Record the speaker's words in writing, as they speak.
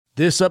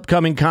This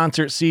upcoming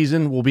concert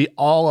season will be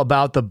all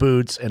about the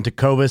boots, and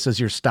Tecovas is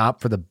your stop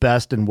for the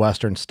best in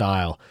Western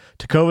style.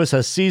 Tecovas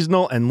has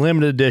seasonal and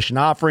limited edition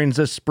offerings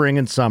this spring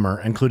and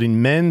summer,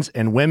 including men's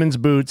and women's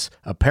boots,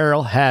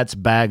 apparel, hats,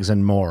 bags,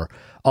 and more.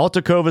 All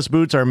Tecovas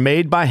boots are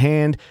made by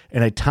hand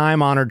in a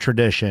time-honored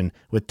tradition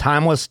with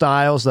timeless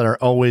styles that are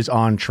always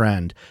on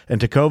trend. And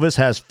Tecovas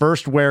has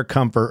first wear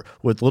comfort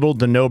with little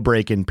to no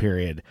break-in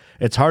period.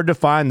 It's hard to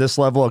find this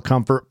level of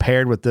comfort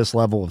paired with this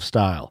level of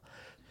style.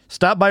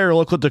 Stop by your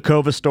local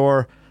Tecovas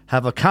store,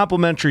 have a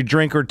complimentary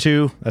drink or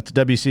two, that's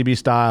WCB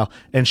style,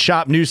 and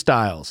shop new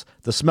styles.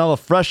 The smell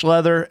of fresh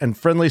leather and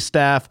friendly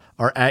staff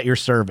are at your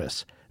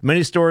service.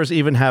 Many stores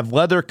even have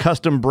leather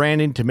custom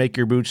branding to make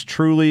your boots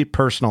truly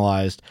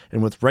personalized.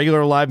 And with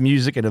regular live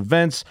music and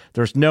events,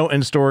 there's no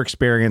in-store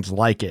experience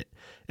like it.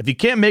 If you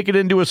can't make it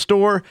into a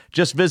store,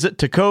 just visit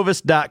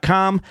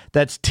tecovas.com.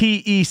 That's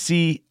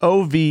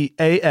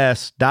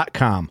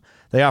TECOVAS.com.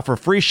 They offer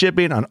free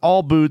shipping on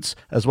all boots,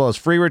 as well as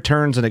free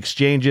returns and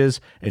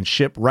exchanges, and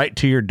ship right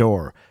to your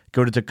door.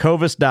 Go to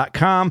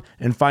tecovas.com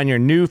and find your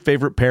new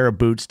favorite pair of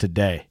boots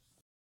today.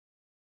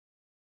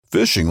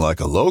 Fishing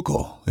like a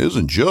local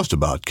isn't just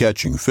about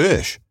catching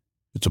fish.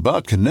 It's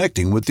about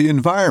connecting with the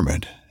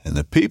environment and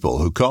the people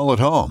who call it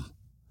home.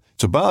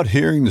 It's about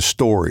hearing the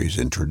stories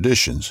and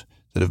traditions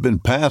that have been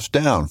passed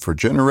down for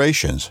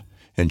generations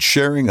and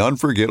sharing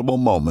unforgettable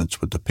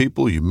moments with the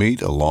people you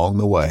meet along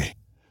the way.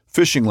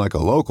 Fishing like a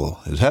local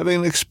is having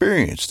an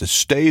experience that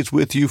stays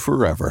with you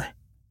forever.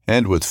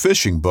 And with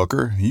Fishing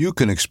Booker, you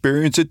can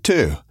experience it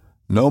too,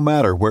 no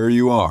matter where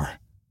you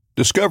are.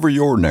 Discover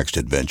your next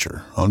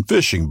adventure on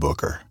Fishing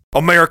Booker.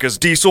 America's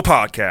Diesel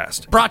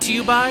Podcast. Brought to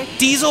you by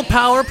Diesel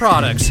Power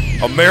Products.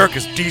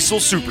 America's Diesel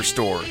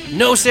Superstore.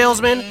 No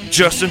salesman,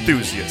 Just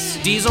enthusiasts.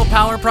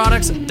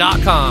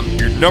 DieselPowerProducts.com.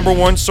 Your number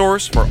one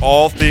source for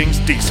all things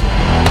diesel.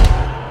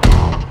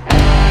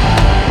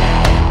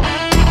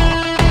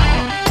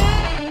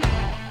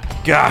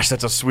 Gosh,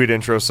 that's a sweet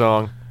intro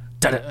song.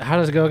 How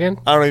does it go again?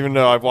 I don't even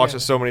know. I've watched it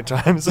so many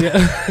times. Yeah.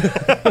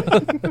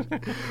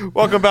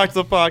 Welcome back to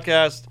the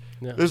podcast.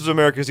 Yeah. This is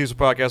America's Diesel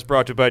Podcast,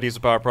 brought to you by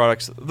Diesel Power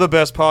Products, the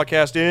best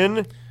podcast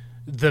in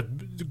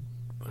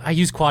I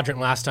used quadrant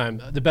last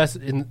time. The best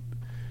in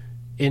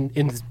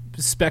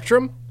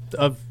spectrum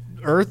of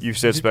Earth. You've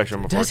said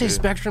spectrum before. Did I say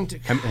spectrum?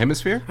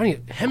 Hemisphere?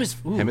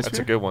 Hemisphere. That's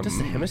a good one. Does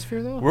the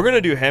hemisphere though? We're gonna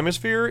do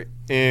hemisphere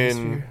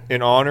in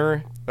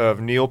honor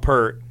of Neil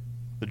Peart,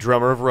 the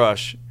drummer of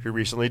Rush, who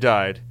recently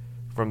died,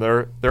 from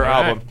their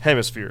album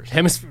Hemispheres.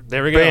 Hemisphere.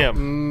 There we go.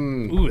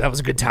 Bam. Ooh, that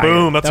was a good tie.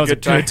 Boom. That's a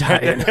good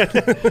tie-in.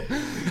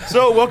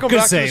 So welcome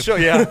back to the show.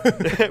 Yeah,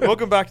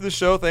 welcome back to the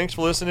show. Thanks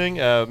for listening.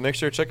 Make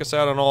sure to check us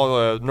out on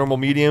all normal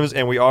mediums,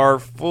 and we are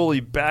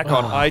fully back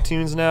on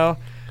iTunes now.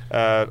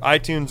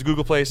 iTunes,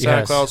 Google Play,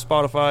 SoundCloud,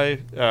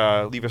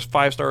 Spotify. Leave us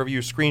 5-star review,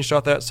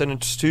 screenshot that, send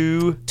it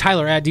to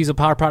Tyler at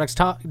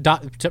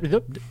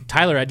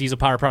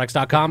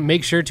DieselPowerProducts.com.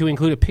 Make sure to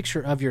include a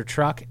picture of your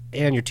truck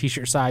and your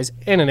t-shirt size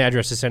and an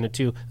address to send it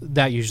to.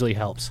 That usually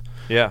helps.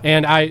 Yeah.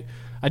 And I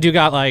do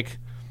got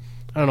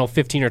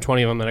 15 or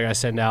 20 of them that I got to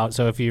send out.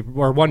 So if you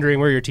are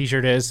wondering where your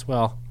t-shirt is,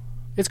 well,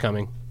 it's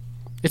coming.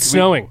 It's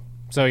snowing.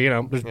 So,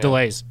 there's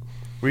delays.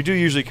 We do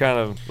usually kind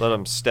of let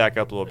them stack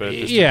up a little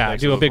bit.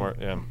 Do a big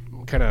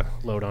kind of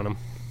load on them.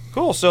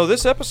 Cool. So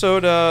this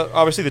episode,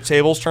 obviously the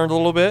tables turned a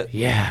little bit.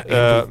 Yeah.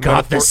 And we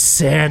got the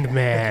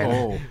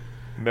Sandman.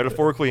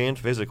 Metaphorically and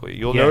physically.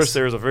 You'll notice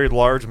there's a very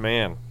large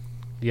man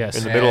in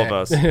the middle of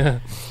us.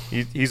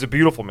 He's a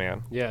beautiful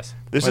man. Yes.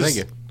 Thank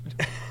you.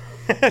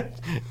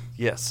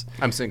 Yes.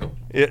 I'm single.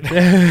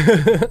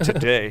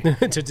 Today.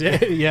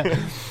 Today, yeah.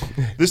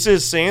 This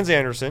is Sans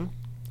Anderson.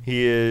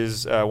 He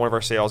is one of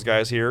our sales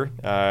guys here.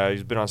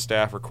 He's been on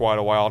staff for quite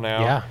a while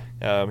now.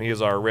 Yeah. He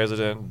is our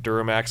resident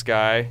Duramax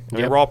guy. I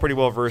mean, we're all pretty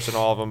well versed in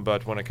all of them,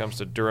 but when it comes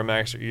to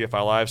Duramax or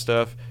EFI Live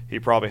stuff, he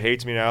probably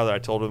hates me now that I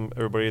told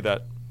everybody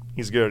that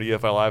he's good at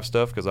EFI Live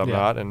stuff because I'm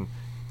not. And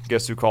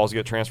guess who calls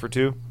get transferred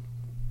to?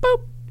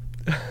 Boop.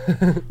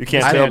 You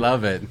can't tell. I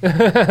love it.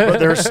 But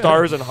there's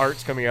stars and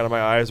hearts coming out of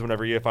my eyes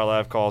whenever EFI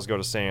Live calls go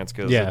to Sans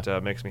because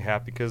it makes me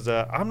happy because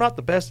I'm not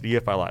the best at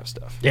EFI Live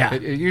stuff. Yeah.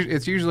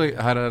 It's usually,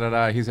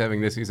 he's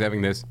having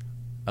this.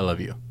 I love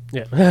you.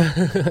 Yeah.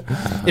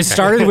 It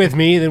started with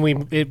me,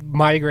 then it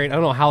migrated. I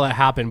don't know how that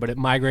happened, but it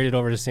migrated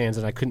over to Sans,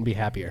 and I couldn't be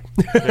happier.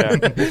 Yeah.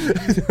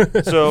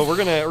 So we're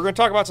gonna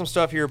talk about some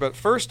stuff here, but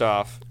first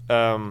off,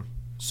 hold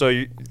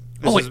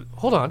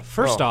on.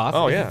 First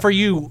off, for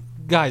you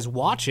guys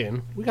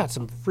watching, we got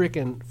some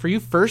freaking, for you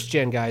first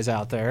gen guys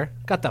out there,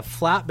 got the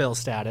flat bill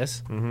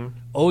status. Mm-hmm.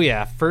 Oh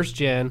yeah, first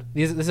gen.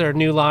 This is our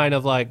new line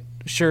of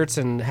shirts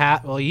and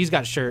hat. Well, he's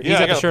got shirt. Yeah,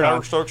 he's got the shirt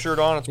Power Stroke shirt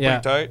on. It's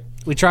pretty tight.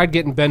 We tried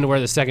getting Ben to wear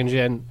the second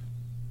gen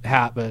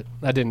hat, but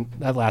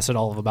that lasted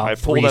all of about 3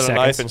 seconds. I pulled out a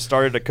knife and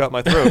started to cut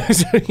my throat.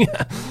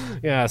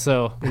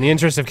 So in the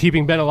interest of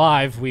keeping Ben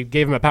alive, we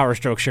gave him a Power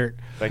Stroke shirt.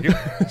 Thank you.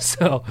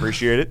 So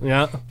appreciate it.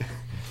 Yeah.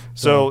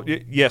 So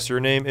yes,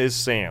 your name is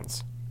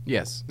Sans.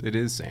 Yes, it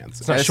is Sands.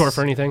 It's not short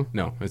for anything?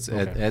 No, it's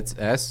Sands,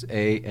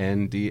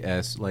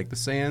 like the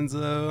sands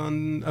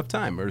of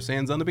time, or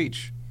sands on the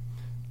beach.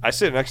 I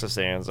sit next to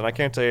Sands, and I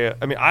can't tell you.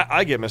 I mean,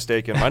 I get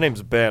mistaken. My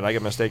name's Ben. I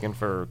get mistaken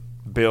for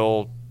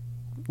Bill,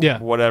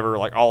 whatever,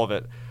 like all of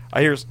it.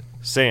 I hear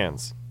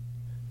Sands.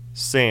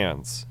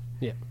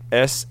 Yeah.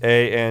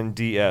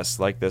 Sands,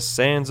 like the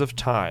sands of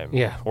time.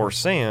 Yeah. Or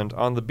sand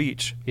on the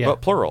beach,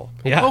 but plural.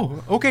 Yeah.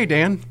 Oh, okay,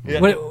 Dan.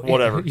 Yeah.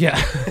 Whatever.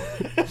 Yeah.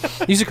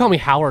 You used to call me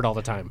Howard all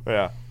the time.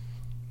 Yeah.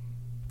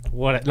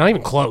 What? Not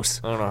even close.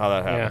 I don't know how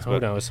that happens. Yeah, who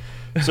knows?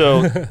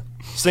 So,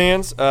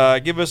 Sands,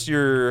 give us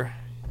your...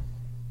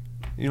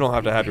 You don't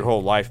have to have your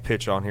whole life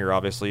pitch on here,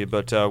 obviously,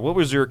 but what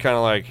was your kind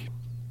of like...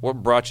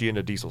 What brought you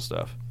into diesel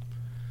stuff?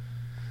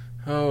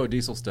 Oh,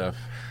 diesel stuff.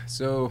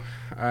 So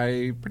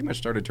I pretty much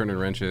started turning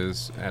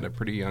wrenches at a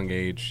pretty young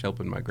age,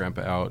 helping my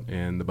grandpa out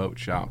in the boat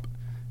shop.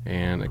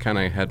 And I kind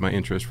of had my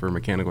interest for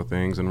mechanical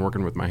things and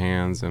working with my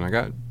hands, and I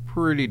got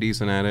pretty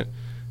decent at it.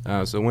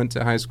 So went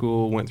to high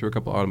school, went through a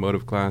couple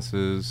automotive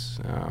classes,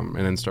 and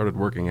then started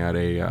working at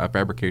a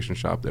fabrication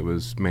shop that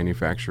was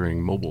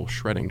manufacturing mobile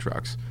shredding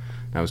trucks.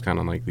 I was kind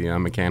of like the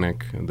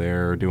mechanic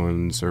there,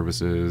 doing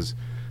services,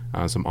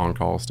 some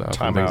on-call stuff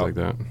and things like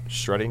that.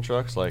 Shredding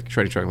trucks?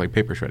 Shredding truck, like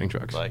paper shredding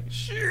trucks. Like,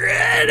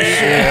 shredding!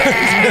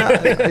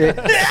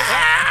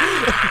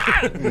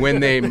 When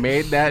they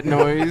made that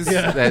noise,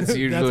 that's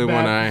usually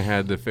when I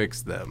had to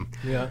fix them.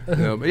 Yeah.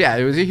 But yeah,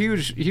 it was a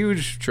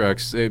huge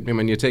trucks. I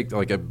mean, you take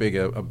like a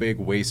big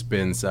waste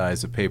bin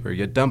size of paper,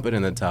 you dump it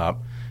in the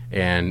top,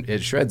 and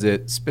it shreds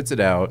it, spits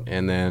it out,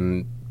 and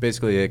then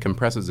basically it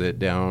compresses it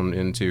down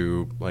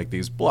into like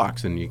these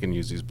blocks, and you can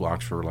use these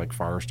blocks for like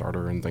fire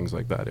starter and things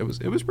like that. It was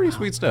pretty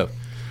sweet stuff.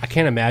 I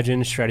can't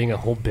imagine shredding a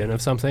whole bin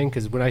of something,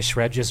 because when I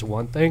shred just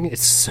one thing,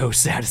 it's so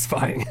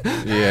satisfying.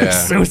 Yeah.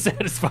 It's so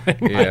satisfying.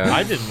 Yeah.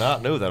 I did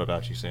not know that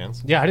about you,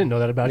 Sands. Yeah, I didn't know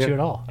that about you at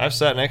all. I've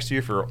sat next to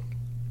you for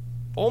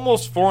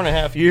almost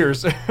 4.5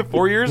 years.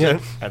 4 years?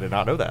 And I did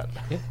not know that.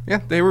 Yeah,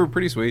 they were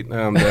pretty sweet.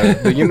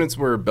 The units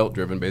were belt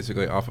driven,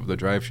 basically off of the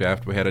drive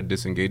shaft. We had a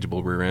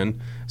disengageable rear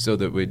end, so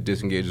that we'd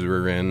disengage the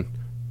rear end,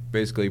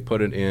 basically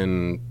put it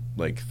in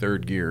like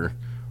third gear,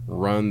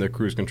 run the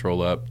cruise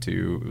control up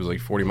to, it was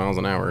like 40 miles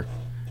an hour,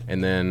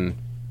 and then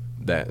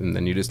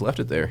you just left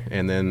it there.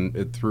 And then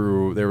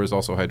there was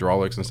also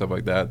hydraulics and stuff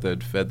like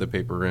that fed the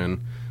paper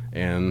in,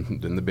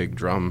 and then the big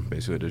drum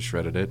basically just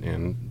shredded it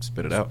and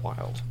spit it out.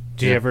 Wild.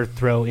 Did you ever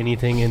throw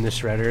anything in the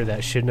shredder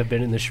that shouldn't have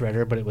been in the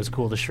shredder, but it was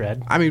cool to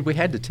shred? I mean, we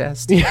had to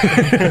test. We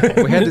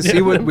had to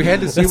see what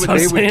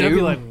they would do. I'd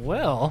be like,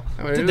 well,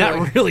 did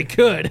that really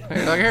good.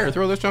 Like, here,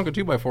 throw this chunk of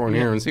 2x4 in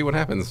here and see what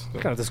happens.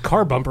 Got this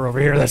car bumper over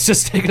here that's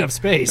just taking up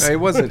space.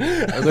 It wasn't.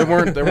 They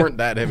weren't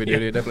that heavy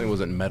duty. It definitely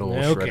wasn't metal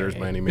shredders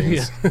by any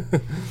means. Yeah.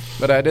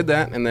 But I did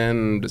that, and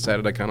then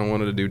decided I kind of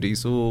wanted to do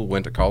diesel.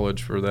 Went to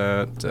college for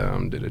that.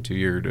 Did a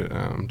 2-year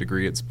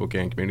degree at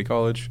Spokane Community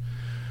College.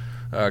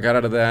 Got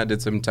out of that,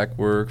 did some tech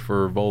work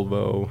for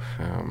Volvo,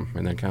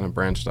 and then kind of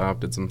branched off,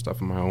 did some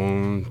stuff on my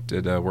own,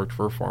 worked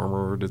for a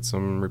farmer, did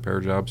some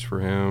repair jobs for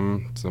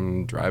him,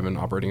 some driving,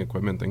 operating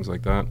equipment, things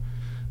like that,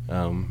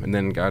 and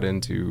then got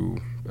into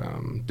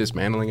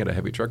dismantling at a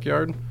heavy truck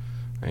yard,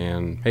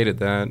 and hated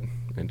that,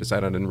 and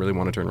decided I didn't really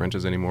want to turn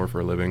wrenches anymore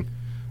for a living,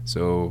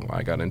 so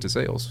I got into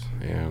sales,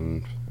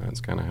 and that's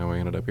kind of how I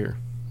ended up here.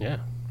 Yeah.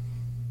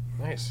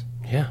 Nice.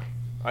 Yeah.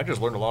 I just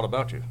learned a lot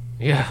about you.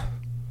 Yeah.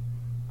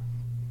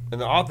 And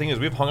the odd thing is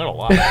we've hung out a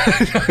lot.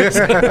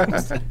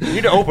 You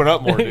need to open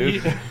up more,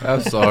 dude.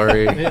 I'm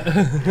sorry.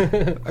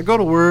 I go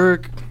to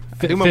work.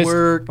 I do my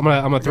work. I'm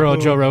gonna throw a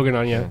Joe Rogan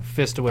on you.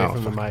 Fist away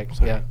from the mic.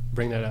 Sorry. Yeah,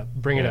 bring that up.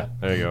 Bring it up.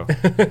 There you go.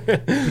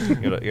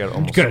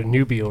 You got a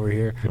newbie over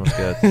here. You almost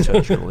got to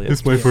touch your lips.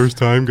 It's my first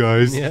time,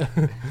 guys. Yeah.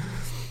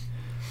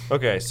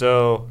 Okay,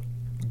 so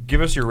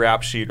give us your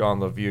rap sheet on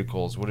the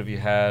vehicles. What have you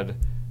had?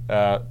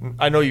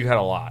 I know you had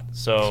a lot,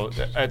 so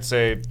I'd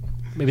say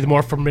maybe the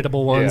more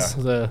formidable ones.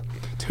 Yeah.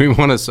 Do we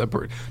want to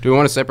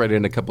separate it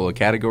into a couple of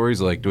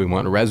categories? Like, do we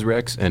want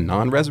Res-Rex and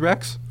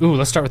non-Res-Rex? Ooh,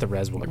 let's start with the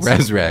Res ones.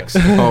 Res-Rex.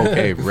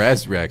 Okay,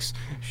 Res-Rex.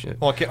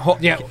 Shit. Well,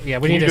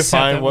 we need to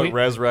define what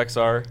Res-Rex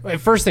are.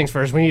 First things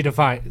first, we need to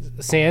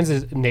define. Sands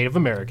is Native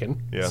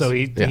American. Yes. So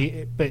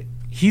but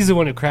he's the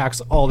one who cracks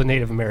all the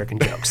Native American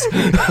jokes.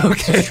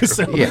 Okay.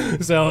 So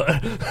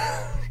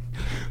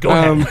go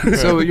ahead.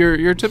 So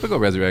your typical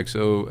Res-Rex.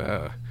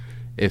 So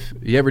if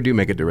you ever do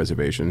make it to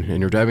reservation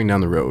and you're driving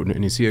down the road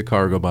and you see a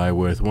car go by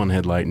with one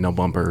headlight, no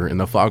bumper, and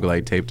the fog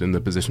light taped in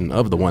the position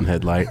of the one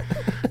headlight,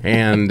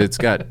 and it's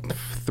got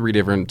 3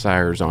 different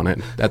tires on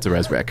it, that's a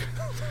Res-Rex.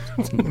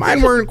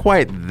 Mine weren't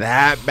quite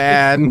that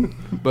bad,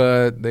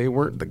 but they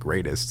weren't the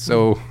greatest.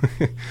 So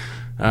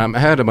I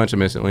had a bunch of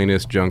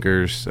miscellaneous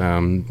junkers,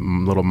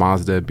 little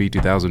Mazda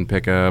B2000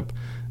 pickup.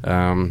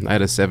 I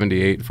had a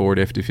 78 Ford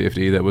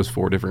F-250 that was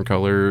 4 different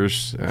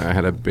colors. I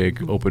had a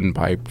big open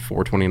pipe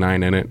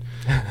 429 in it.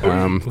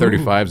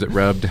 35s that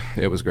rubbed.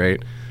 It was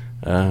great.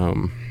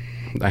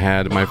 I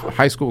had my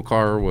high school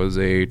car was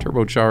a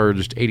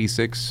turbocharged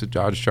 86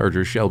 Dodge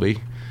Charger Shelby.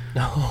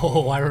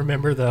 Oh, I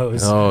remember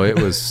those. Oh, it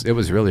was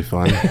really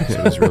fun.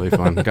 It was really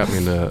fun. Got me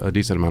into a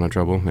decent amount of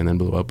trouble and then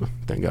blew up,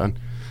 thank God.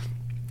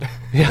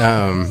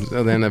 Yeah.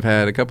 So then I've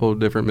had a couple of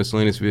different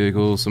miscellaneous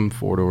vehicles, some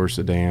four-door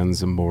sedans,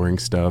 some boring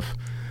stuff.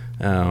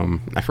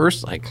 My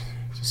first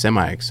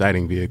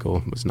semi-exciting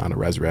vehicle was not a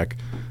Resrec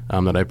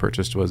that I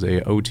purchased was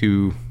a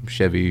 02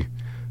 Chevy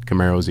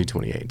Camaro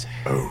Z28.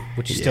 Oh,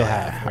 which you still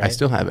have, right? I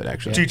still have it,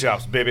 actually.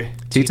 T-tops, baby.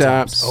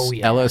 T-tops. Oh,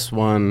 yeah.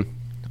 LS1,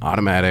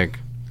 automatic.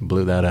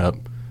 Blew that up.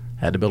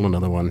 Had to build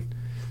another one.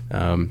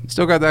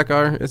 Still got that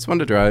car. It's fun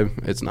to drive.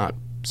 It's not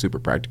super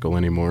practical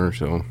anymore.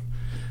 So,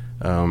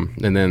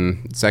 and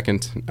then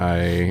second, I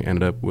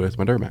ended up with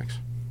my Duramax.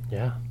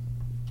 Yeah.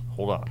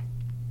 Hold on.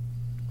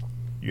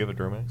 You have a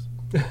Duramax?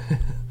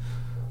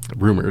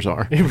 Rumors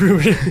are.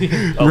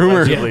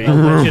 Allegedly.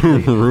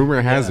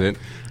 Rumor has it.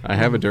 I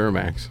have a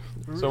Duramax.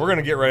 So we're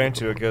gonna get right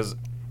into it because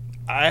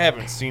I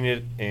haven't seen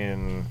it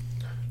in.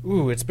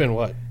 Ooh, it's been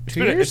what? It's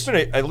been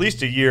at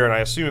least a year, and I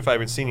assume if I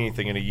haven't seen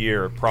anything in a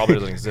year, it probably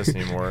doesn't exist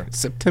anymore.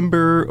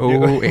 September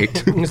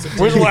 08. When's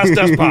the last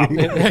Death Pop?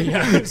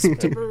 Yeah,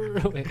 September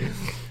 08.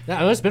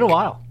 Yeah, it's been a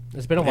while.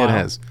 It's been a while. It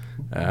has.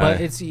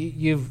 But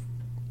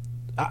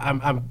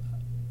I'm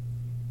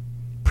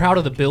proud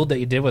of the build that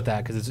you did with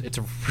that because it's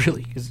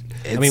really.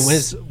 I mean,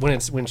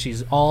 when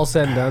she's all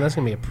said and done, that's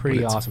gonna be a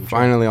pretty awesome.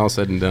 Finally, all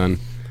said and done,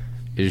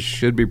 it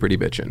should be pretty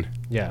bitchin'.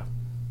 Yeah.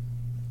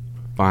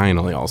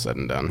 Finally, all said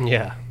and done.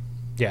 Yeah.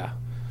 Yeah.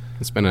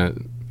 It's been a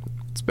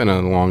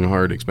long,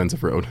 hard,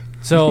 expensive road.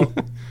 So,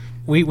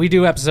 we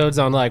do episodes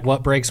on like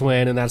what breaks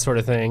when and that sort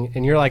of thing,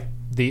 and you're like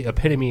the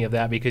epitome of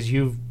that because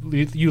you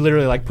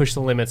literally like pushed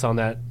the limits on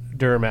that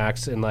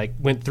Duramax and like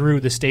went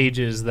through the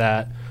stages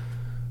that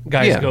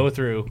guys go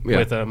through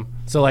with them.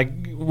 So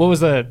like, what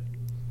was the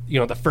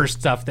first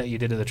stuff that you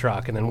did to the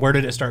truck, and then where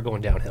did it start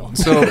going downhill?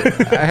 So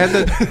I had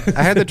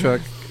the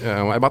truck.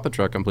 I bought the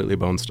truck completely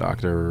bone stock.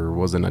 There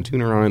wasn't a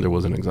tuner on it. There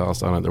wasn't an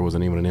exhaust on it. There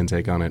wasn't even an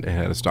intake on it. It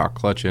had a stock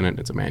clutch in it.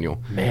 It's a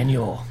manual.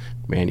 Manual.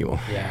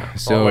 Yeah.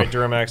 So wait,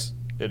 Duramax.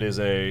 It is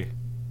a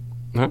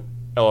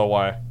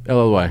LLY.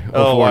 LLY.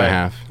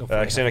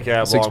 4.5. Extended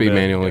cab. 6-speed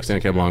manual.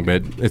 Extended cab long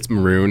bed. It's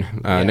maroon.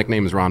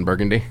 Nickname is Ron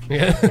Burgundy.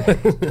 Yeah.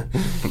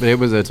 But it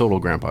was a total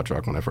grandpa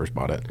truck when I first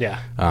bought it. Yeah.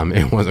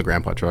 It was a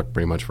grandpa truck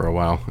pretty much for a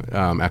while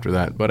after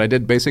that. But I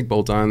did basic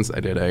bolt-ons.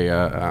 I did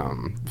a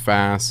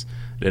FAS.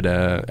 Did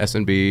a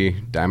S&B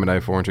Diamond Eye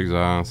 4-inch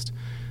exhaust.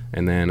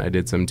 And then I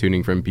did some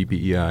tuning from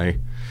PPEI.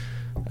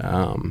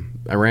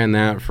 I ran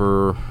that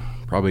for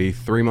probably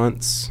 3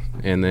 months,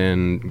 and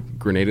then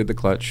grenaded the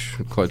clutch.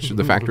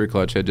 The factory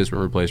clutch had just been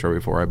replaced right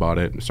before I bought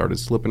it. It started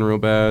slipping real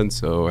bad,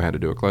 so I had to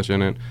do a clutch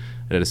in it.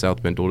 I did a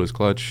South Bend Oldest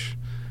clutch.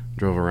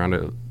 Drove around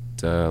it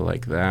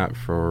like that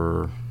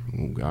for,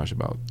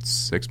 about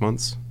 6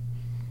 months.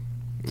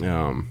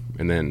 And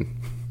then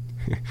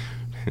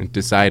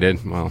decided,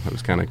 I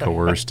was kind of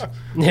coerced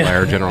by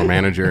our general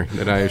manager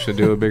that I should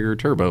do a bigger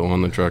turbo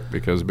on the truck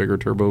because bigger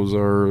turbos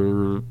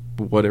are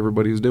what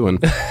everybody's doing.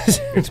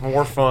 It's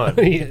more fun.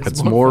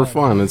 It's more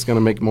fun. It's going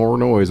to make more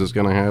noise. It's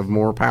going to have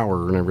more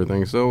power and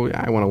everything. So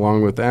I went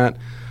along with that.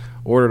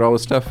 Ordered all the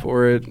stuff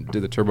for it.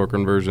 Did the turbo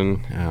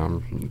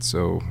conversion.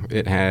 So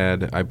it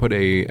had. I put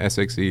a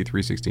SXE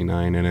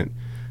 369 in it.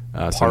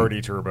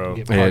 Party turbo.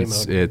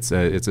 It's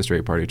a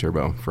straight party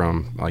turbo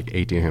from like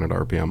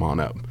 1800 RPM on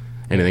up.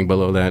 Anything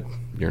below that,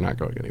 you're not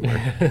going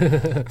anywhere.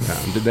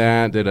 Did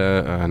that. Did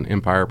an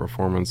Empire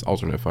Performance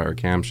alternate fire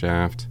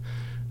camshaft.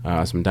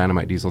 Some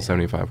Dynamite diesel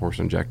 75 horse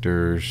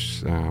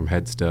injectors,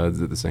 head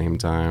studs at the same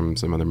time,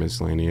 some other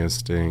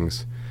miscellaneous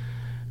things.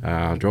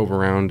 Drove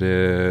around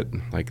it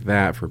like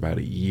that for about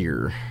a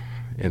year,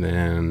 and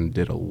then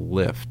did a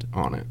lift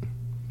on it.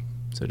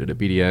 So I did a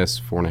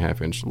BDS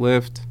 4.5-inch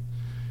lift,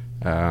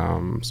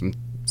 some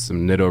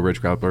Nitto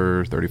Ridge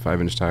Grappler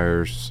 35-inch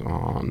tires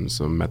on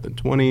some Method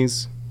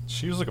 20s.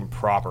 She was looking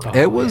proper.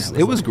 It was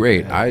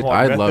great.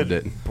 I loved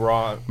it.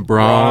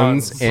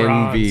 Bronze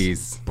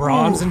NVs.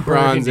 Bronze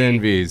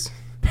NVs.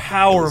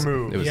 Power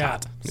move. It was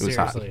hot. It was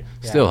hot. Yeah.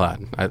 Still hot.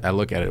 I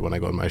look at it when I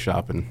go in my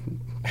shop and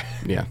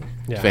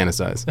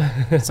fantasize.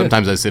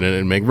 Sometimes I sit in it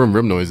and make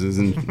rum noises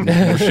and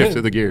shift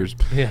through the gears.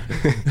 Yeah.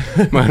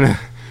 But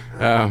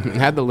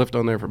had the lift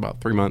on there for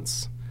about 3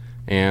 months.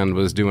 And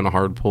was doing a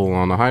hard pull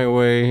on the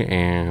highway,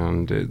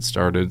 and it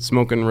started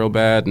smoking real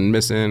bad and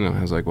missing. And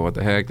I was like, well, what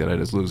the heck? Did I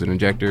just lose an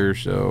injector?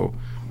 So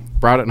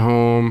brought it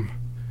home,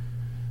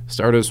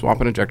 started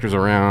swapping injectors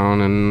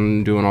around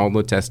and doing all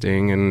the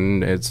testing,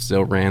 and it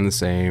still ran the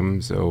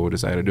same. So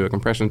decided to do a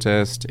compression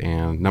test,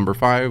 and number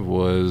 5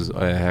 was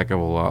a heck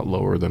of a lot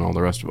lower than all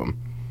the rest of them.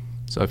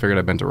 So I figured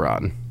I bent a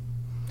rod.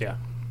 Yeah.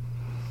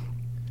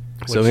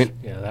 So you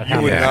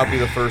would not be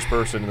the first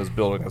person in this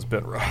building that's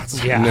bent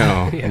rods. Yeah.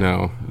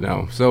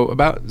 No.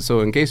 So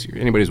in case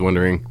anybody's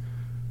wondering,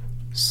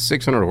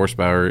 600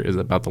 horsepower is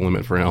about the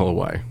limit for an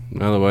LOY.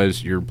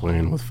 Otherwise, you're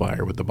playing with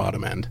fire with the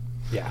bottom end.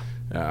 Yeah.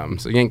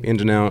 So yanked the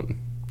engine out,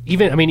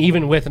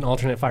 Even with an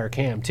alternate fire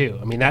cam too.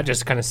 I mean, that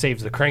just kind of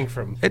saves the crank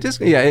from. It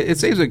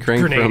saves the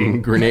crank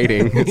from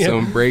grenading,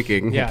 so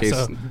breaking. Yeah,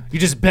 so you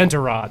just bent a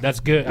rod. That's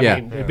good. I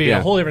mean, it'd be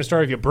a whole different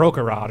story if you broke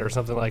a rod or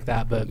something like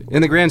that. But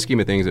in the grand scheme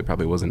of things, it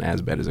probably wasn't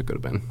as bad as it could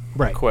have been.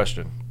 Right.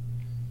 Question.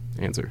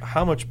 Answer.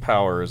 How much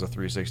power is a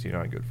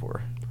 369 good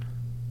for?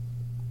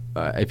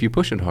 If you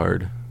push it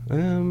hard,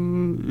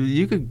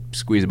 you could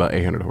squeeze about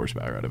 800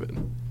 horsepower out of it.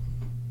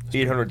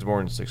 800 is more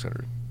than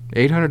 600.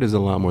 800 is a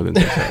lot more than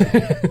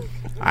 600.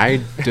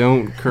 I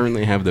don't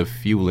currently have the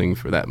fueling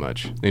for that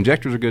much. The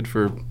injectors are good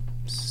for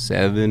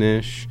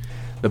 7-ish.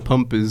 The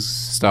pump is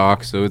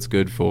stock, so it's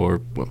good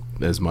for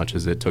as much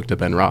as it took to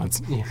bend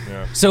rods.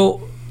 Yeah. So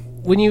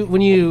when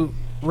you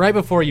right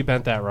before you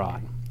bent that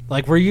rod,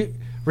 like were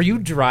you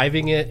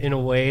driving it in a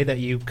way that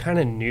you kind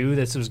of knew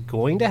this was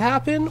going to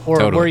happen, or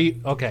totally. were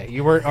you okay?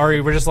 You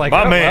were just like,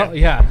 my man. Well,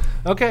 yeah,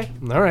 okay,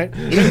 all right.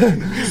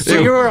 So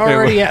you were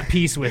already at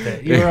peace with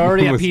it. You were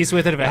already at peace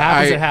with it. If it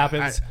happens, it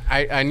happens.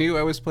 I knew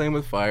I was playing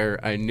with fire.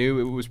 I knew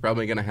it was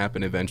probably going to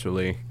happen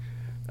eventually.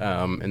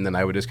 And then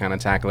I would just kind of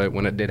tackle it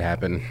when it did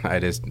happen. I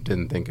just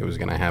didn't think it was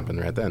going to happen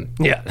right then.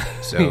 Yeah.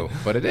 So,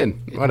 but it did.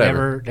 It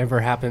Whatever. never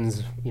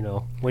happens.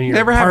 When you're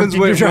Never parked happens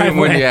in your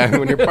driveway.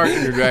 when you're parked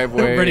in your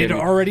driveway, ready to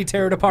already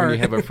tear it apart. When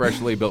you have a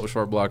freshly built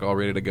short block all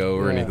ready to go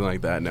or anything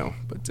like that. No,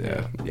 but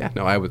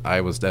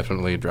I was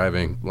definitely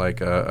driving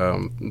like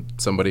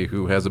somebody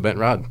who has a bent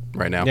rod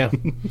right now. Yeah.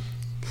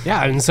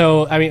 Yeah, and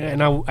so I mean,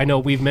 and I know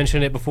we've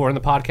mentioned it before in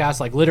the podcast.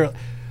 Like literally,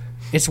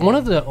 it's one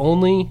of the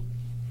only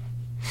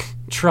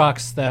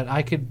trucks that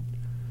I could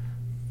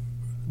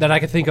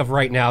think of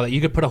right now that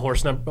you could put a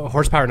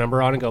horsepower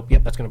number on and go,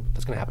 yep, that's gonna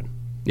happen.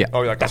 Yeah.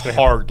 Oh, like that's a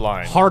hard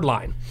line. Hard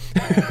line.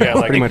 Yeah,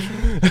 like pretty much.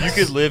 You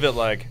could live at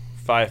like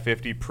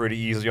 550 pretty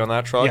easily on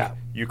that truck. Yeah.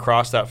 You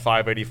cross that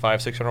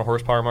 585, 600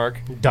 horsepower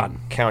mark. Done.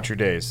 Count your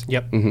days.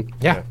 Yep. Mm-hmm.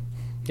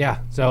 Yeah.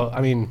 So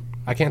I mean,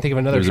 I can't think of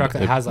another truck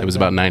that has like. It was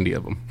about 90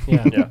 of them.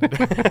 Yeah.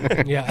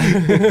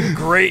 Yeah.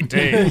 Great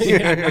days.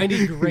 Yeah,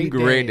 90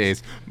 great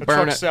days. The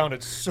truck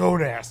sounded so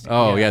nasty.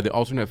 Oh yeah, the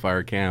alternate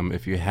fire cam.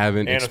 If you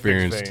haven't And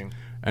experienced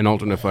an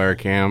alternate fire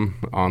cam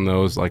on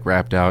those like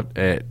wrapped out,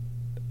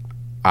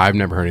 I've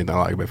never heard anything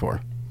like it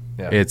before.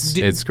 Yeah.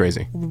 It's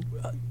crazy.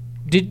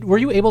 Were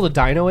you able to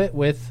dyno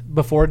it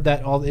before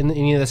that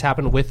any of this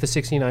happened with the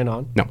 69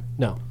 on?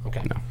 No.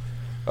 Okay. No.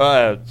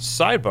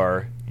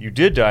 Sidebar, you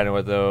did dyno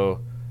it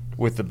though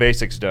with the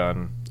basics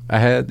done. I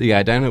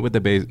dynoed it with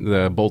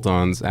the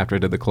bolt-ons after I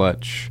did the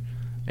clutch.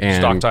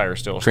 And stock tires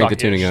still. Cranked the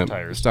tuning up.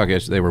 Tires.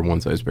 Stock-ish, they were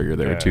one size bigger.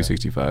 They were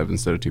 265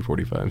 instead of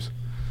 245s.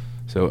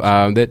 So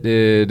that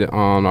did,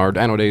 on our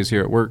dyno days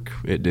here at work,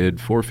 it did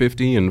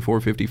 450 and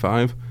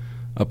 455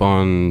 up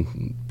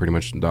on pretty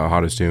much the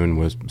hottest tune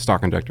was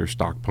stock injector,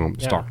 stock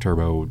pump, stock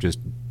turbo, just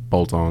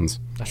bolt-ons.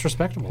 That's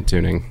respectable.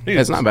 Tuning.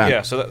 It's not bad.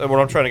 Yeah, so what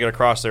I'm trying to get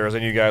across there is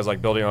that you guys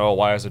like building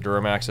LOYs, the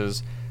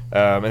Duramaxes.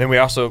 And then we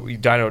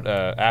dynoed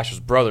Ash's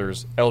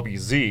brother's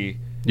LBZ.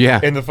 Yeah.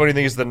 And the funny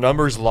thing is the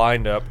numbers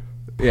lined up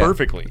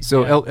perfectly.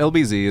 So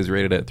LBZ is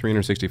rated at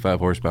 365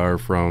 horsepower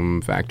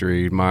from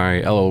factory.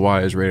 My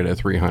LOY is rated at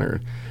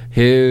 300.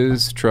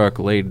 His truck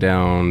laid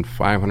down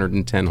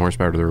 510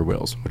 horsepower to the rear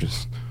wheels, which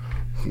is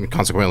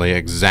consequently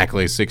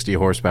exactly 60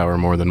 horsepower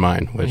more than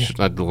mine, which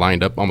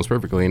lined up almost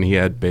perfectly, and he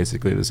had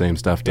basically the same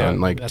stuff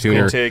done, like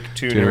tuner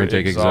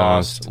intake,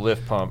 exhaust,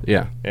 lift pump,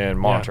 and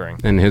monitoring.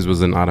 And his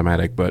was an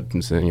automatic, but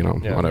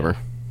whatever.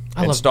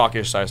 And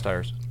stockish size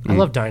tires. I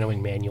love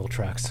dynoing manual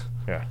trucks.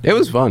 Yeah, it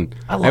was fun.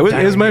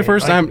 It was my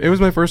first time. It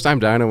was my first time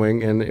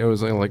dynoing, and it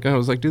was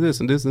like do this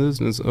and this and this,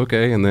 and it's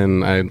okay. And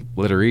then I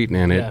let her eat,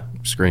 and it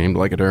screamed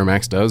like a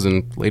Duramax does,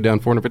 and laid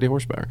down 450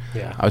 horsepower.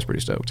 Yeah, I was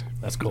pretty stoked.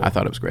 That's cool. I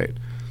thought it was great.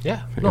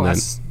 Yeah, no,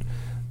 that's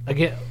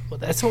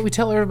what we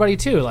tell everybody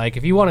too. Like,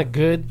 if you want a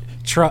good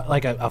truck,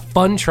 like a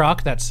fun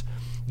truck that's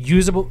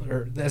usable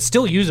or that's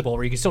still usable,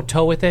 where you can still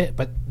tow with it,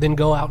 but then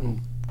go out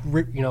and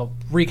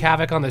wreak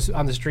havoc on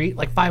the street.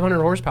 Like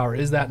 500 horsepower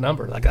is that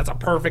number. Like, that's a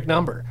perfect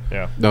number.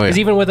 Yeah. Because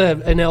even with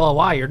an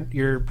LOY,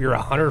 you're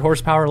 100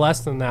 horsepower less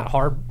than that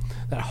hard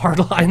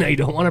line that you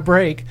don't want to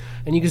break,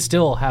 and you can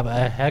still have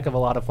a heck of a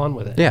lot of fun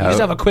with it. Yeah, you just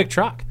have a quick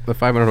truck. The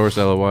 500 horse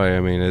LOY. I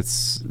mean,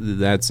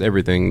 that's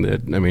everything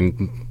that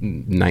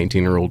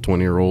 19-year-old,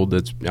 20-year-old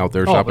that's out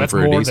there shopping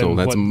for a diesel.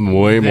 That's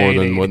way more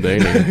than what they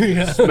need.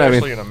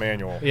 Especially in a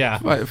manual. Yeah,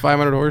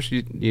 500 horse.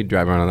 You'd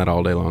drive around on that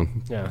all day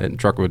long. Yeah, that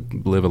truck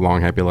would live a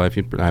long, happy life.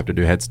 You'd have to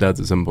do head studs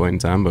at some point in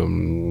time,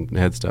 but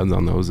head studs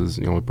on those is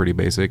pretty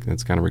basic.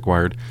 That's kind of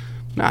required.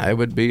 It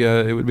would be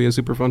a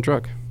super fun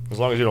truck. As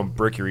long as you don't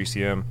brick your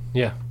ECM.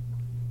 Yeah.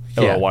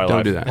 LOY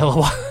don't do that.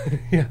 LOY.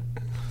 Yeah.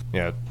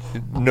 Yeah.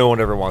 No one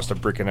ever wants to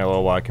brick an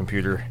LOY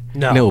computer.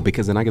 No,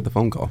 because then I get the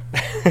phone call.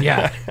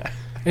 Yeah.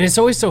 And it's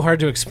always so hard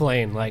to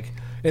explain. Like,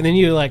 and then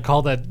you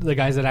call the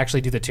guys that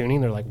actually do the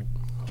tuning. They're like,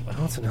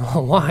 "What's an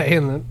LOY?"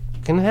 And that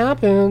can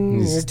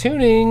happen. You're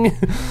tuning.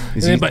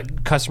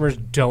 But customers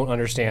don't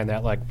understand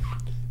that. Like,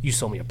 you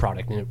sold me a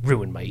product and it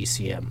ruined my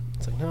ECM.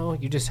 It's like, no,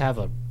 you just have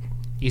a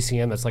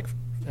ECM that's like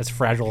as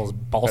fragile as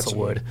balsa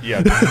wood.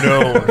 Yeah,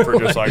 known for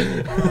just like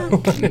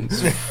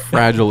it's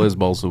fragile as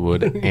balsa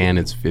wood, and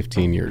it's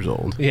 15 years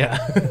old. Yeah.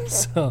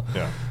 So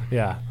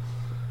yeah.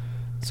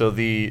 So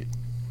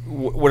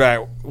one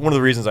of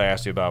the reasons I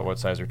asked you about what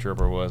size your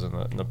turbo was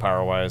and the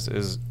power wise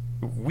is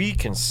we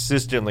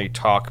consistently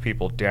talk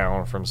people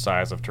down from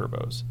size of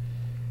turbos.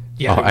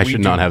 Yeah, I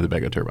should not have the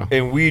Bega turbo,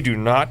 and we do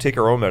not take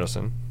our own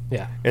medicine.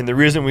 Yeah. And the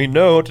reason we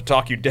know to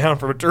talk you down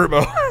from a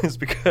turbo is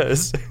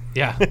because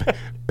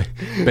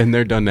been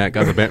there, done that,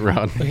 got the bent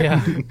rod.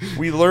 Yeah.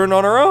 We learn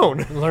on our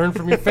own. Learn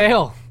from your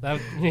fail.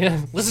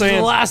 Listen to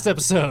the last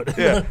episode.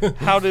 Yeah.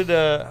 How did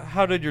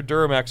your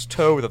Duramax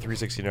tow with a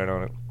 369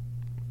 on it?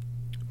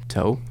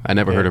 Tow? I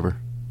never heard of her.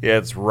 Yeah,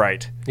 that's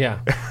right. Yeah.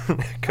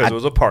 Because it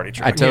was a party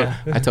truck.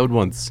 I towed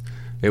once.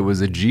 It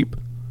was a Jeep.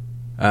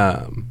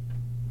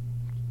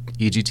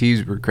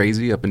 EGTs were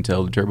crazy up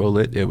until the turbo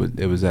lit. It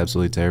was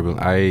absolutely terrible.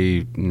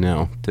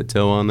 To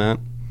tow on that,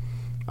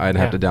 I'd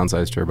have to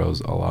downsize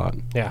turbos a lot.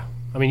 Yeah.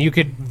 I mean, you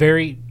could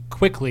very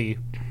quickly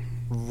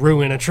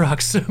ruin a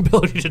truck's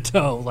ability to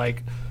tow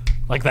like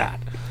that.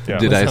 Yeah.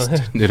 Did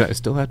I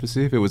still have to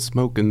see if it was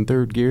smoke in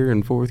third gear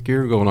and fourth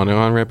gear going on the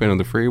on-ramp into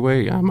the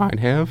freeway? I might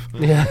have.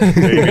 Yeah.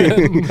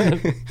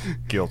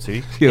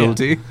 Guilty. Yeah.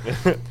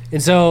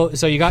 And so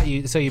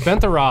you bent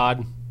the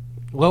rod.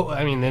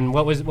 Then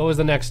what was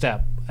the next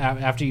step?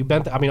 After you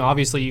bent,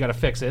 obviously you got to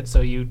fix it.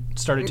 So you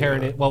started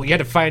tearing it. Well, you had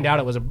to find out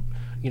it was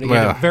you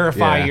had to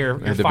verify your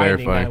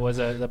finding that it was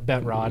the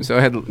bent rod. So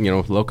I had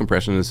low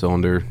compression in the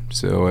cylinder.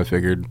 So I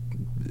figured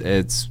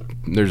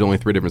there's only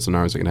 3 different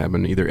scenarios that can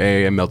happen. Either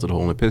A, I melted a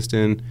hole in the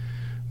piston.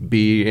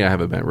 B, I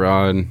have a bent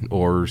rod.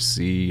 Or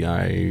C,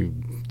 I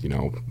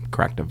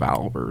cracked a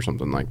valve or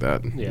something like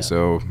that. Yeah.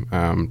 So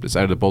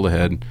decided to pull the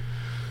head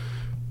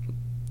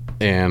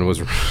and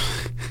was.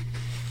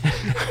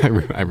 I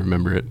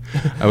remember it.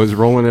 I was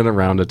rolling it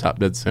around the top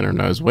dead center,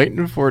 and I was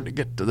waiting for it to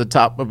get to the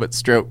top of its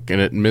stroke, and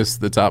it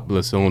missed the top of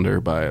the cylinder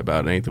by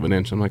about 1/8 of an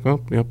inch. I'm like,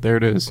 well, yep, there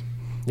it is.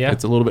 Yeah.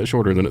 It's a little bit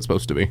shorter than it's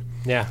supposed to be.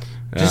 Yeah.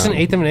 Just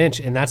 1/8 of an inch,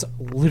 and that's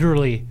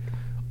literally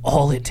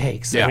all it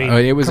takes. Yeah.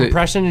 It was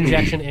compression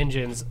injection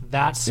engines,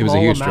 that small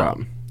amount. It was a huge drop.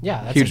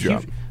 Yeah. That's huge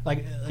drop.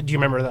 Do you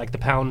remember the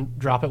pound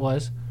drop it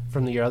was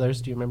from the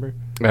others? Do you remember?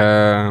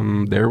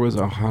 There was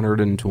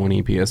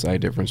 120 PSI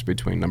difference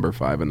between number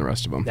 5 and the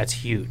rest of them. That's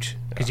huge.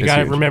 Because you got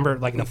to remember,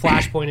 the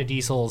flash point of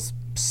diesel's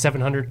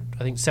 700,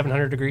 I think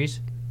 700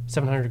 degrees.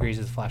 700 degrees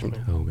is the flash point.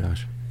 Oh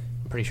gosh.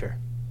 I'm pretty sure.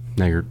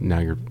 Now you're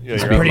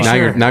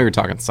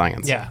talking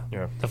science. Yeah.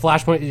 The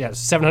flash point,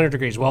 700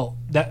 degrees. Well,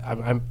 that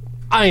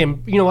I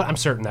am. You know what? I'm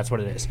certain that's what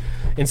it is.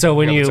 And so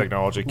when you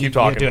technology, keep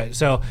talking. Do it.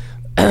 So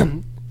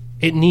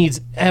it needs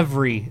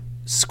every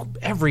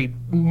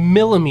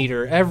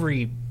millimeter,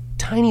 every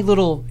tiny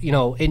little,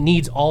 it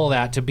needs all of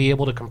that to be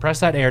able to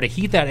compress that air, to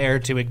heat that air,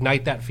 to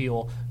ignite that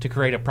fuel, to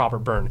create a proper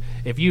burn.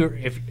 If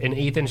an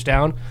 1/8 inch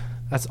down,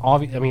 that's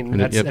obvious. I mean,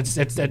 that's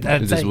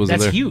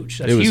huge.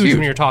 That's huge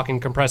when you're talking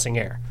compressing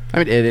air. I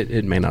mean,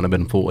 it may not have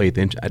been full 1/8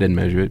 inch. I didn't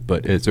measure it,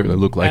 but it certainly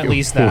looked like at it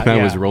least that, when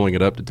I was rolling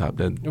it up to top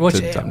dead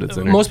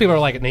center. Most people are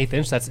like an 1/8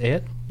 inch. That's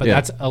it, but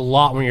that's a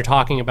lot when you're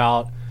talking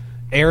about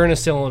air in a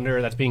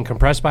cylinder that's being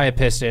compressed by a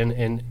piston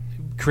and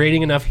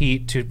creating enough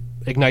heat to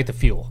ignite the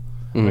fuel.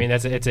 I mean,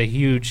 it's a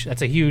huge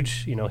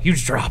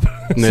drop.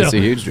 And that's a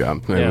huge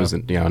drop. It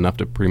wasn't enough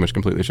to pretty much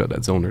completely shut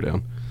that cylinder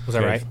down. Was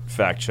that right?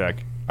 Fact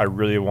check. I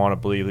really want to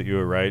believe that you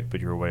were right,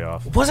 but you were way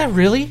off. Was I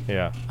really?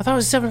 Yeah. I thought it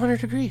was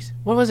 700 degrees.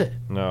 What was it?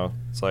 No,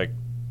 it's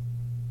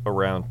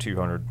around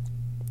 200.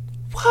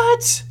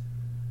 What?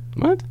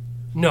 What?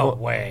 No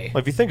way.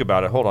 If you think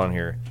about it, hold on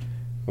here.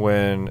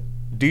 When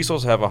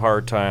diesels have a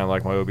hard time,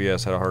 like my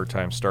OBS had a hard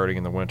time starting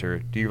in the winter,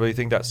 do you really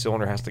think that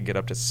cylinder has to get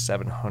up to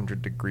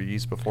 700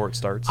 degrees before it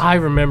starts? I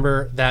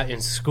remember that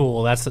in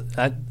school.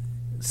 That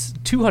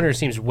 200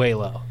 seems way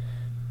low.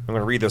 I'm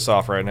going to read this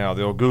off right now.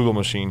 The old Google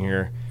machine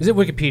here. Is it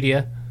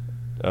Wikipedia?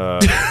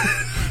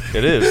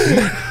 It is.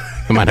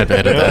 I might have to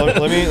edit that.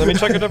 Let me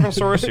check a different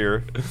source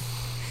here.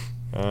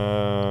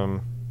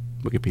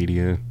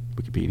 Wikipedia.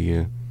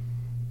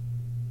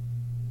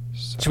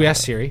 Should we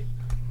ask Siri?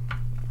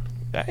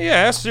 Yeah,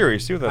 ask Siri.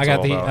 See what that's all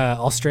about. I got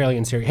the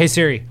Australian Siri. Hey,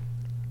 Siri.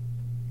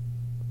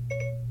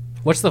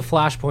 What's the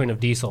flash point of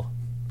diesel?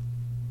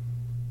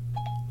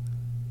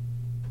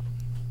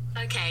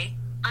 Okay,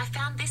 I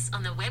found this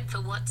on the web for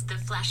what's the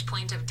flash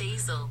point of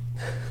diesel.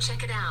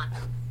 Check it out.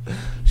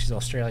 She's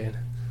Australian.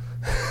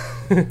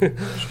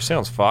 She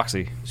sounds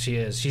foxy. She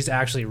is. She's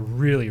actually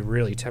really,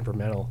 really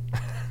temperamental.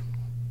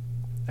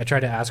 I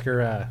tried to ask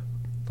her,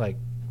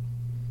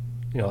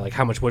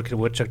 how much wood could a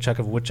woodchuck chuck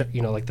of woodchuck?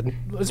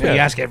 That's what you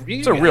ask every.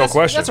 It's a real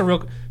question. That's a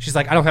real. She's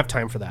like, I don't have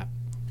time for that.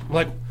 I'm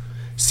like,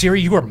 Siri,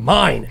 you are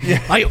mine.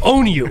 Yeah. I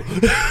own you.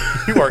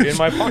 You are in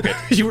my pocket.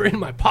 You were in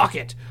my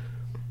pocket.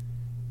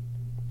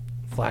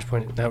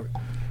 Flashpoint. Now,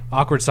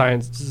 awkward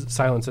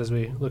silence as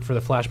we look for the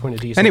flashpoint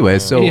of diesel. Anyway,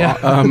 so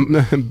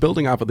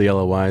building off of the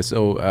LOI,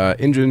 so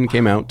engine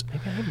came out,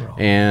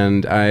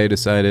 and I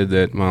decided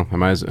that I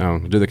might as well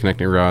do the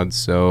connecting rods.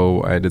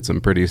 So I did some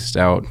pretty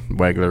stout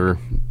Wagler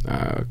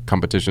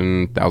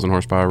competition 1,000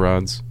 horsepower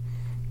rods.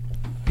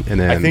 And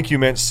then I think you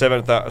meant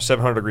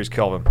 700 degrees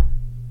Kelvin.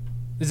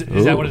 Is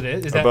that what it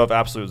is? Is above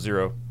absolute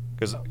zero?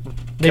 Because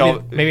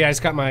maybe I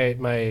just got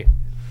my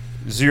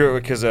zero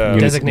because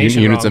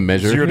designation units wrong. of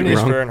measure. 0 degrees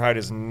wrong. Fahrenheit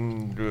is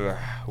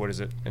what is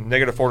it? And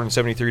negative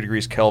 473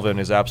 degrees Kelvin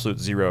is absolute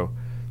zero.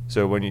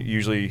 So when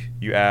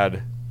you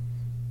add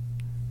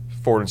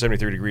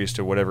 473 degrees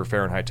to whatever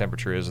Fahrenheit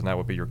temperature is, and that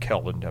would be your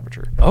Kelvin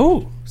temperature.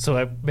 Oh,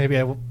 so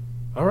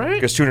all right.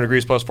 Because 200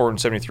 degrees plus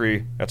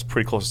 473, that's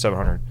pretty close to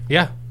 700.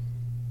 Yeah.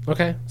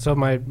 Okay, so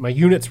my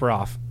units were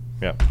off.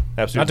 Yeah,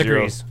 absolute Not zero.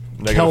 degrees.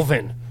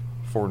 Kelvin.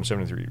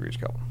 473 degrees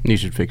Kelvin. You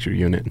should fix your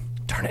unit.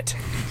 Darn it.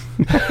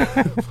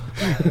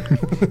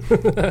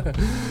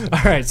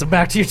 All right, so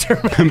back to your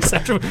Duramax.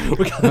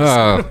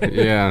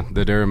 Yeah,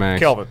 the Duramax.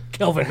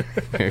 Kelvin.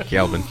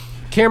 Kelvin.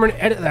 Cameron,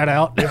 edit that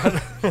out.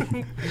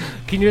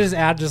 Can you just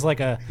add just like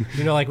a,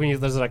 like when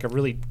there's like a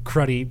really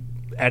cruddy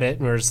edit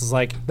where it's just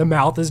like the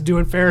mouth is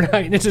doing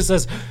Fahrenheit and it just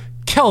says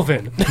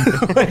Kelvin.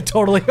 Like,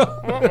 totally.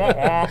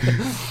 That's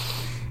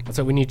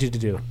what we need you to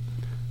do.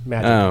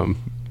 Magic.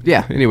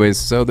 Yeah, anyways,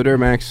 so the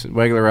Duramax,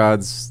 regular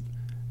rods,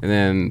 and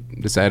then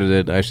decided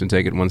that I should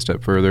take it one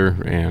step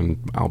further, and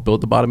I'll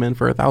build the bottom end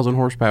for 1,000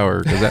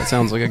 horsepower, because that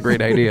sounds like a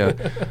great idea.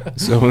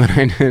 So then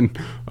I did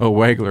a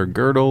Wagler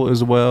girdle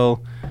as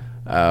well,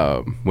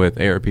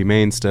 with ARP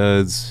main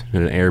studs,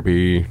 and an ARP,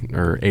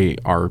 or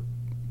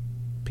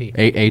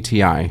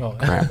ATI,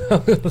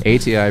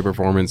 ATI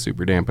Performance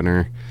Super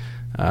Dampener,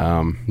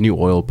 new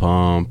oil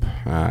pump,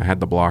 had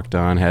the block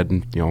done, had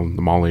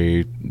the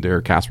Mahle, their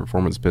cast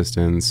performance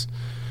pistons.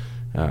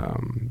 Was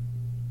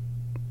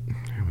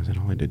that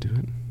all I did to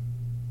it?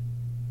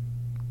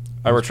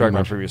 I retract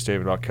my previous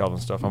statement about Kelvin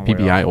stuff. I'm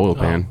PPI oil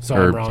pan,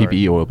 or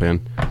PPE oil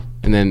pan,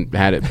 and then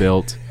had it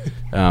built.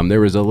 There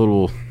was a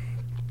little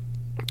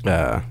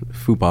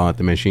faux pas at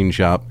the machine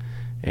shop,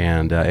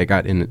 and it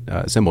got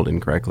assembled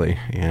incorrectly,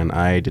 and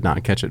I did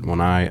not catch it when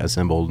I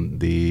assembled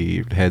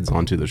the heads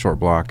onto the short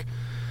block.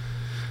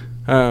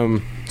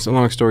 So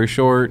long story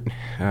short,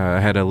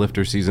 I had a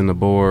lifter season the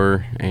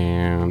bore,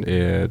 and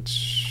it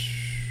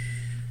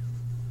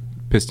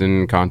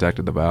piston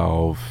contacted the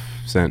valve,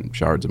 sent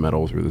shards of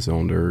metal through the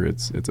cylinder.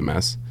 It's a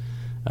mess,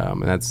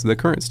 and that's the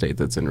current state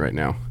that's in right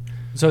now.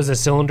 So is the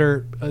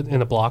cylinder in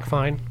the block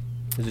fine?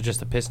 Is it just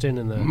the piston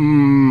and the?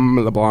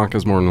 The block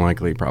is more than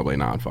likely probably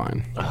not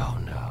fine. Oh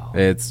no!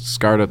 It's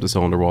scarred up the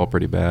cylinder wall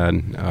pretty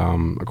bad.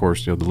 Of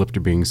course, the lifter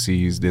being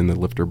seized in the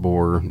lifter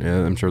bore,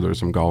 I'm sure there's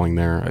some galling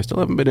there. I still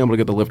haven't been able to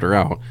get the lifter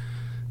out.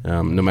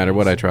 No matter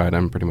what I tried,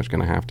 I'm pretty much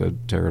going to have to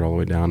tear it all the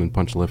way down and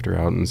punch the lifter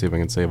out and see if I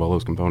can save all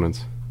those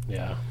components.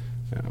 Yeah.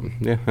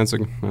 Yeah, that's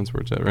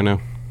where it's at right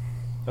now.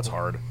 That's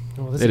hard.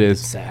 Well, it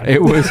is sad.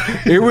 It was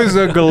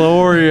a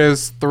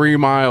glorious 3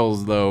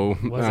 miles though.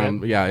 Was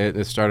it? Yeah,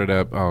 it started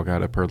up. Oh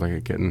god, it purred like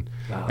a kitten.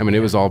 Oh, I mean, it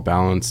was all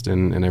balanced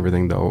and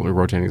everything. The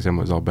rotating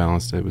assembly was all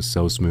balanced. It was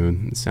so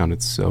smooth. It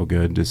sounded so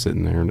good just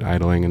sitting there and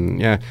idling. And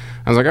yeah,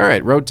 I was like, all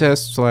right, road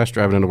test /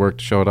 driving into work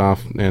to show it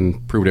off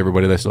and prove to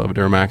everybody that I still have a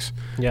Duramax.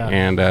 Yeah.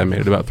 And I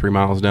made it about 3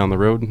 miles down the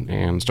road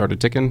and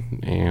started ticking.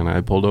 And I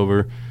pulled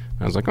over.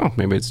 I was like, oh,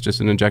 maybe it's just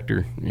an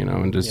injector,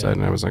 and decided.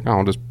 And I was like, oh,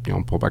 I'll just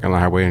pull back on the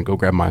highway and go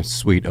grab my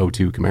sweet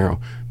 02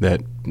 Camaro that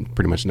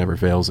pretty much never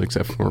fails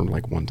except for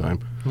like one time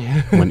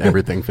when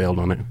everything failed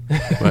on it.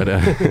 But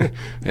and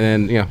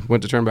then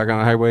went to turn back on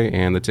the highway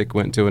and the tick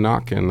went to a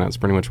knock, and that's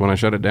pretty much when I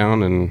shut it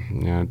down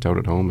and towed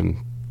it home and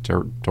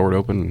tore it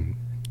open.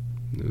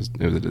 It was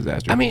a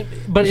disaster. I mean,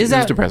 but it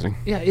was depressing?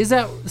 Yeah, is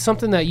that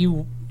something that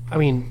you? I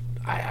mean,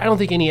 I don't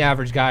think any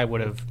average guy would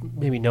have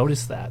maybe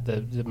noticed that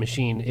the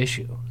machine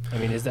issue. I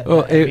mean, is that?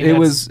 Well, it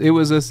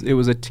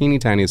was a teeny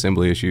tiny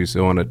assembly issue.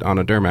 So on a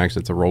Duramax,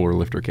 it's a roller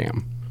lifter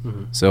cam.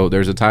 Mm-hmm. So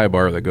there's a tie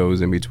bar that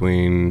goes in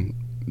between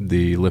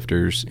the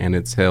lifters, and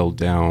it's held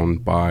down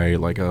by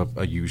like a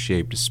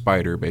U-shaped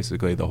spider,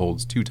 basically, that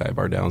holds 2 tie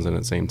bar downs in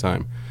at the same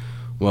time.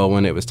 Well,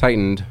 when it was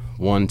tightened,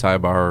 one tie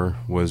bar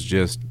was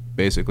just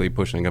basically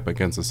pushing up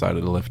against the side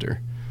of the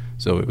lifter.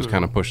 So it was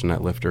kind of pushing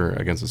that lifter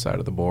against the side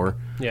of the bore.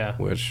 Yeah.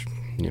 Which,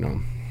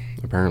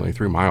 apparently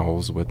 3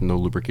 miles with no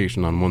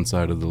lubrication on one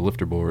side of the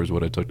lifter bore is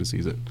what it took to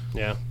seize it.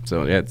 Yeah.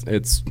 So yeah,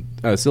 it's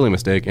a silly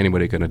mistake.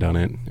 Anybody could have done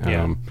it.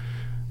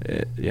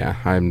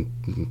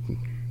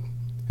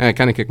 I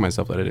kind of kicked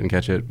myself that I didn't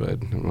catch it, but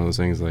one of those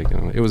things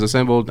it was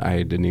assembled.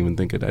 I didn't even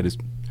think it. I just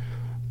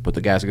put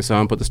the gaskets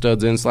on, put the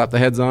studs in, slapped the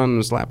heads on,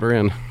 and slapped her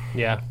in.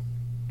 Yeah.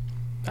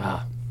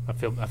 I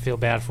feel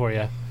bad for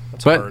you.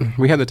 But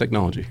we have the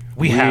technology.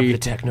 We have the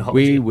technology.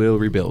 We will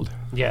rebuild.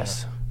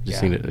 Yes. I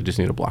just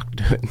need a block to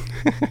do it.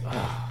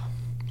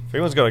 If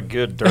anyone's got a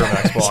good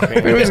Duramax block,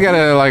 if anyone's got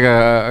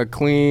a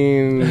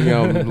clean,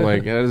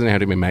 it doesn't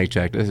have to be mag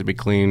checked. It has to be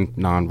clean,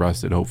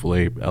 non-rusted,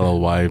 hopefully,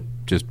 LLY,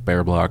 just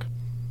bare block.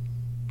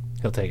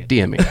 He'll take it.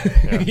 DM me.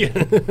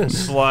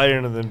 Slide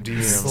into them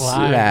DMs.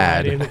 Slide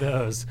right into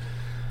those.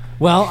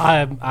 Well,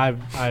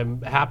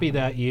 I'm happy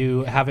that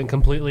you haven't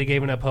completely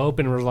given up hope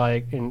and were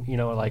like, and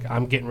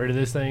I'm getting rid of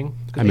this thing.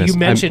 You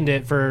mentioned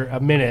it for a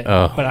minute,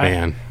 but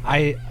man.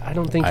 I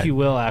don't think you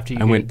will after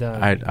you get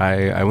done.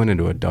 I went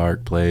into a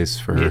dark place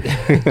for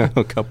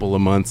a couple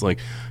of months. Like,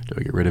 do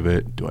I get rid of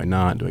it? Do I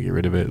not? Do I get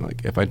rid of it?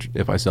 Like,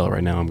 if I sell it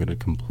right now, I'm going to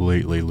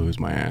completely lose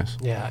my ass.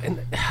 Yeah, and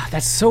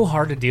that's so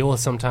hard to deal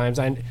with sometimes.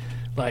 I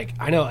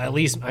know at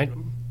least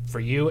for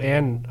you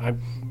and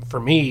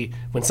for me,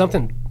 when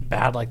something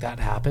bad like that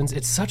happens,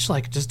 it's such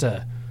like just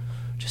a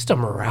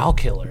morale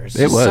killer.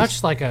 It was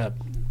such like a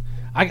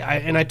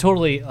I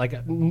totally,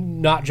 like,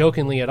 not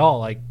jokingly at all,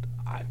 like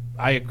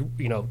I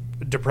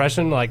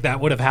depression, like that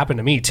would have happened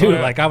to me too. Oh,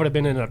 yeah. Like I would have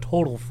been in a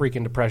total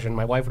freaking depression.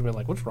 My wife would have been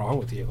like, "What's wrong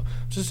with you?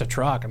 It's just a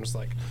truck." I'm just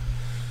like,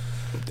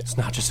 it's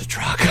not just a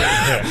truck.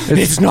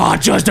 It's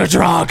not just a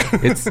truck.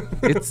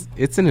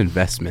 It's an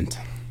investment.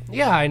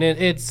 Yeah, and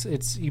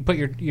it's you put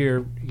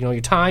your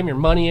time, your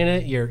money in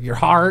it, your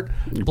heart,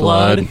 your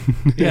blood.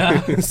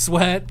 Yeah,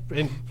 sweat,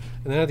 and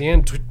then at the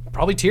end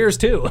probably tears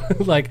too.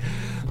 Like,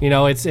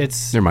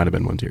 it's there might have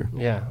been one tear.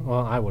 Yeah,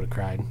 well, I would have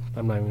cried.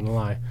 I'm not even gonna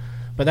lie,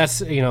 but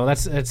that's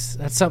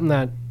something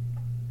that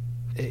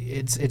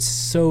it's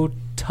so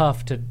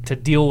tough to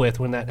deal with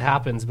when that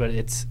happens, but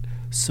it's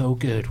so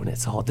good when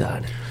it's all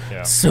done.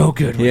 Yeah. So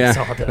good when it's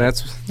all done.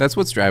 That's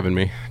what's driving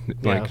me.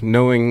 Like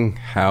knowing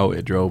how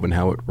it drove and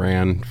how it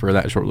ran for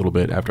that short little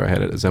bit after I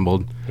had it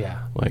assembled. Yeah.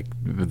 Like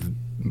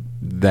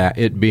that,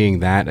 it being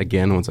that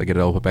again once I get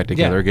it all put back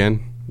together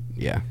again.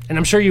 Yeah. And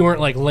I'm sure you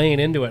weren't like laying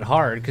into it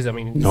hard because I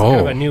mean it's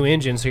kind of a new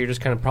engine, so you're just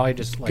kind of probably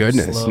just like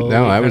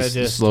no, I was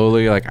just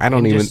slowly like I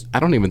don't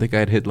even think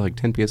I'd hit like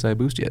 10 psi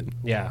boost yet.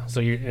 Yeah. So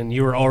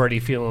you were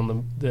already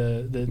feeling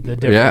the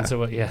difference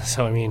of it.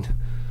 So I mean.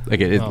 Like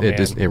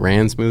it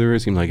ran smoother. It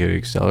seemed like it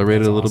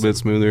accelerated a little bit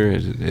smoother.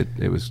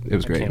 It was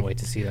great. I can't wait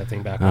to see that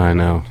thing back. I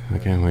know. I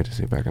can't wait to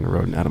see it back on the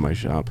road and out of my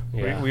shop.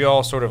 Yeah. We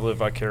all sort of live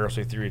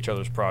vicariously through each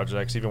other's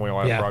projects, even when we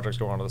all have projects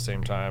going on at the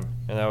same time.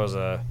 And that was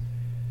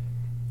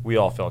we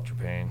all felt your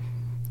pain.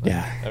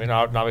 Yeah. I mean,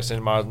 obviously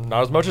not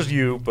as much as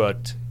you,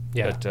 but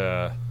it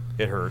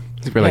hurt.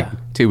 For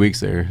like 2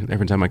 weeks there,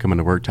 every time I come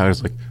into work,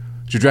 Tyler's like,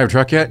 "Did you drive a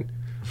truck yet?"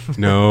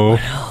 No.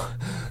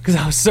 Because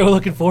I was so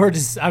looking forward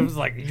to. I was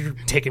like, "You're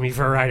taking me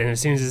for a ride," and as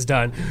soon as it's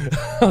done,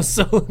 I was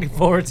so looking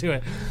forward to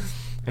it.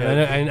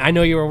 And I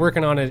know you were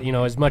working on it,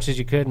 as much as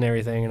you could and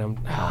everything. And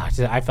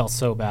I felt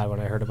so bad when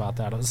I heard about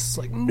that. I was just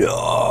like,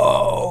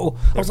 no.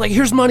 I was like,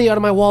 "Here's money out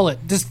of my wallet.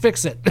 Just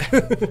fix it."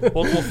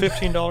 Will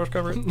 $15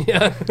 cover it?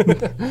 Yeah.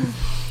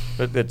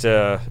 It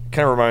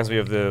kind of reminds me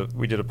of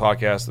we did a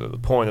podcast, the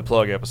Pulling the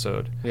Plug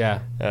episode.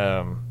 Yeah.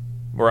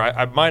 Where I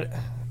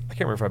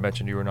can't remember if I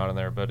mentioned you or not in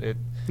there, but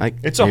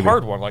it's a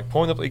hard one. Like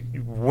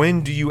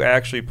when do you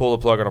actually pull the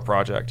plug on a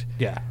project?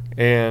 Yeah.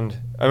 And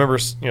I remember,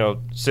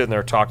 sitting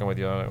there talking with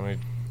you, and we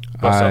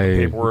bust out the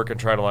paperwork and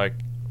try to like,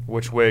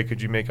 which way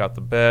could you make out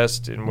the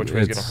best, and which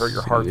way is going to hurt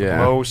your heart the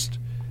most.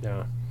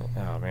 Yeah.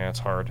 Oh man, it's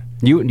hard.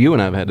 You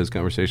and I have had this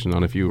conversation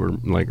on a few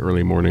like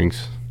early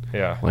mornings.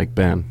 Yeah. Like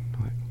Ben,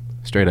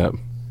 straight up.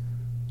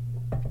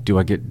 Do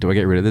I get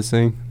rid of this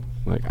thing?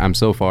 Like I'm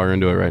so far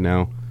into it right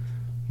now.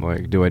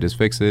 Like, do I just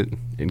fix it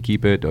and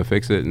keep it? Do I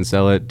fix it and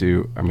sell it?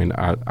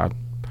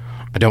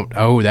 I don't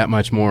owe that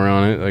much more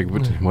on it. Like,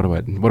 what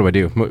do I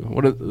do?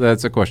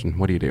 That's a question.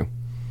 What do you do?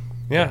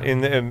 Yeah,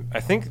 and I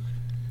think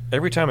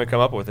every time I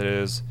come up with it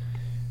is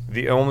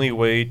the only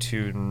way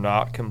to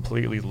not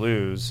completely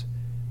lose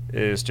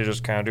is to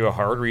just kind of do a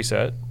hard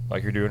reset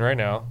like you're doing right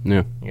now.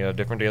 Yeah. You got a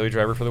different daily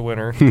driver for the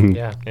winter.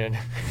 Yeah. And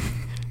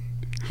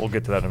we'll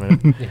get to that in a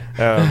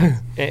minute.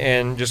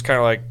 And just kind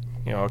of like,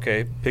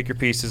 okay, pick your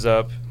pieces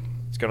up.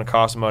 It's going to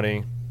cost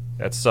money.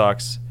 That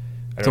sucks.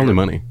 It's only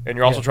money. And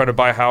you're also trying to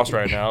buy a house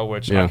right now,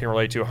 which I can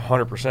relate to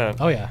 100%.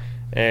 Oh, yeah.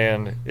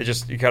 And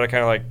you gotta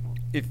kind of like,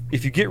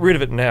 if you get rid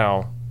of it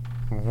now,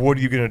 what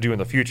are you going to do in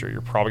the future?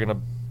 You're probably going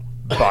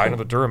to buy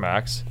another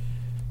Duramax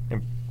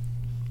and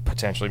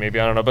potentially, maybe,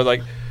 I don't know, but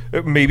like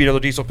maybe another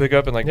diesel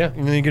pickup, and and then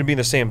you're going to be in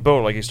the same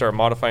boat. Like you start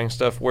modifying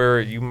stuff where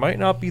you might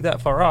not be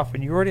that far off,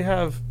 and you already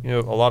have a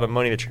lot of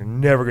money that you're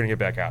never going to get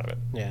back out of it.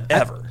 Yeah.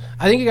 Ever.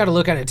 I think you got to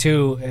look at it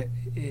too.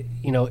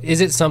 Is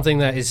it something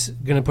that is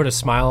going to put a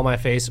smile on my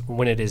face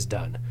when it is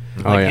done?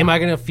 Like, am I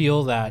going to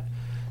feel that,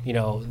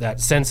 that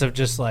sense of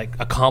just like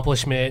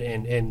accomplishment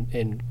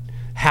and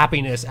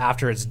happiness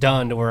after it's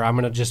done, to where I'm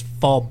going to just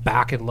fall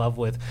back in love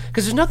with?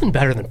 Because there's nothing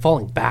better than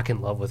falling back in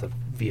love with a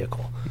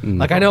vehicle.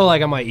 Like I know,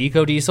 like on my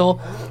Eco Diesel,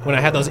 when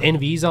I had those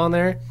NVs on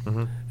there,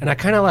 and I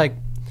kind of like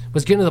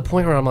was getting to the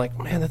point where I'm like,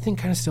 man, that thing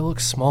kind of still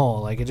looks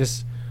small. Like it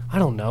just, I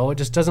don't know, it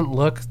just doesn't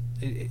look.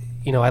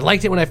 I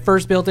liked it when I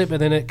first built it, but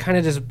then it kind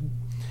of just.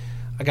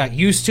 I got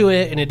used to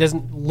it, and it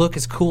doesn't look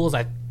as cool as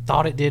I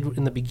thought it did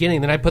in the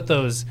beginning. Then I put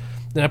those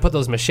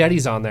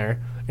machetes on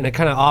there, and it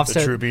kind of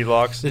offset the true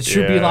beadlocks. The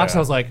true beadlocks. And I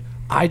was like,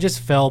 I just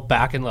fell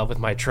back in love with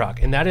my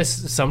truck, and that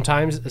is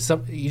sometimes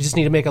you just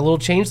need to make a little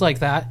change like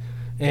that,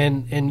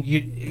 and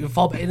you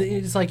fall.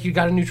 It's like you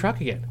got a new truck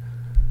again.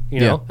 You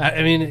know,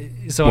 I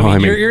mean, so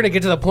you're going to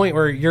get to the point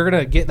where you're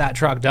going to get that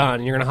truck done,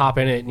 and you're going to hop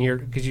in it, and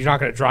because you're not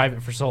going to drive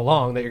it for so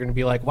long that you're going to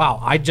be like, wow,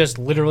 I just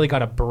literally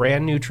got a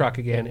brand new truck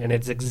again, and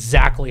it's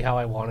exactly how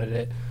I wanted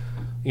it.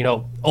 You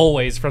know,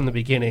 always from the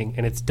beginning,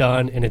 and it's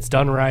done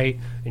right,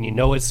 and you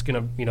know it's going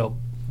to, you know,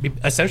 be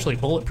essentially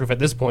bulletproof at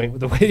this point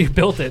with the way you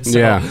built it.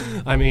 So,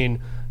 I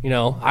mean, you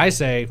know, I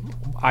say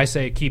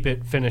keep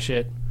it, finish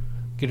it,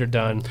 get her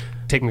done,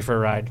 take me for a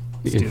ride.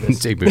 Let's do this.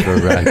 Take me for a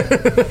ride.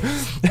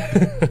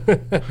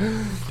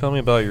 Tell me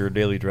about your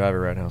daily driver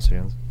right now,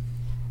 Sans.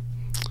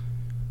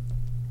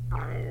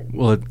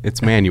 Well,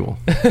 it's manual.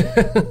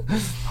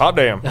 Hot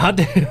damn.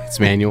 It's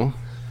manual.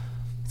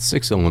 It's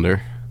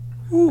 6-cylinder.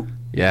 Ooh.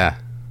 Yeah.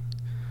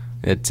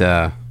 It's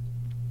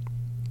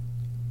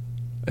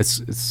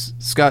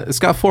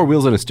got 4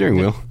 wheels and a steering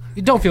wheel.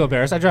 You don't feel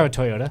embarrassed. I drive a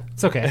Toyota.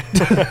 It's okay.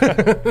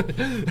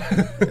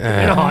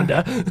 And a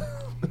Honda.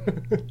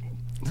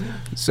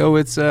 So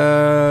it's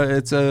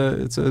a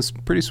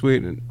pretty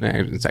sweet.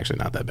 It's actually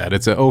not that bad.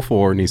 It's a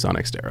 04 Nissan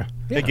Xterra.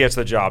 Yeah. It gets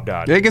the job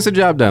done. It gets the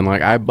job done.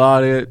 Like, I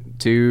bought it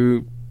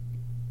to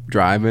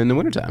drive in the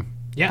wintertime.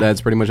 Yeah,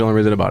 that's pretty much the only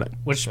reason I bought it.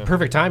 Which is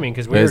perfect timing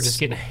because we were just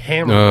getting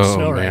hammered with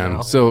snow right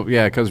now. So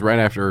yeah, because right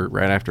after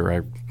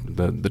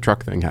the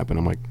truck thing happened,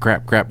 I'm like,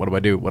 crap. What do I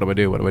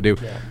do?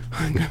 Yeah.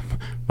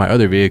 My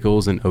other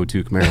vehicle's an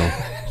 02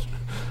 Camaro.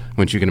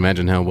 Which you can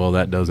imagine how well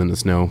that does in the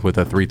snow with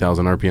a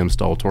 3,000 RPM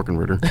stall torque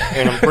converter.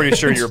 And I'm pretty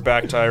sure your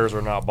back tires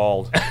are not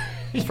bald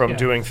from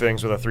doing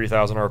things with a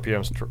 3,000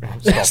 RPM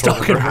stall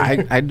torque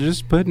converter. I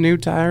just put new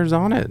tires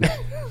on it.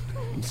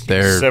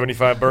 They're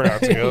 75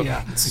 burnouts ago.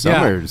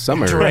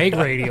 Summer drag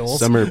radials,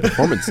 summer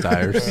performance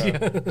tires.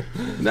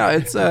 No,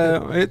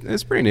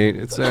 it's pretty neat.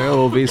 It's a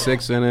little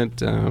V6 in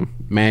it,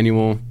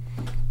 manual.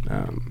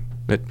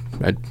 It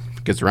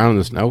gets around in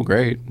the snow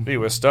great. Dude,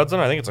 with studs on,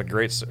 I think it's a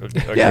great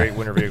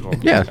winter vehicle.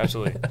 Yeah,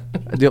 absolutely.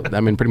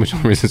 I mean, pretty much the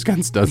only reason it's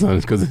got studs on it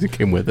is because it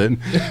came with it.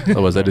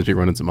 Otherwise, I'd just be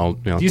running some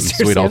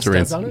sweet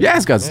all-terrains. Yeah,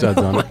 it's got studs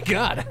on it. Oh my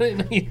god, I didn't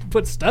know you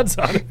put studs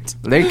on it.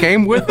 They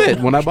came with it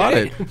when I bought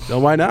it, so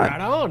why not? Right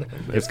on.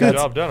 It's got the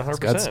job done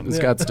 100%. It's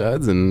got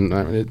studs, and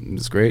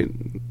it's great.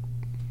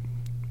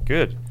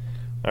 Good.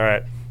 All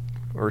right,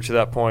 we're to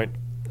that point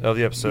of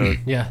the episode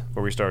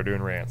where we start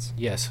doing rants.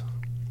 Yes.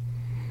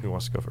 Who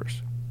wants to go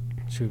first?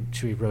 Should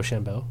we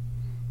Rochambeau?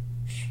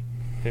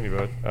 Hit me,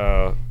 bud.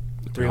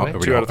 3-way?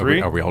 2 out of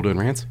 3? Are we all doing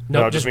rants?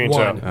 No, just me and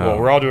one. Well,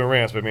 we're all doing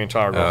rants, but me and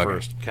Tyler go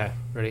first. Okay,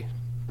 ready?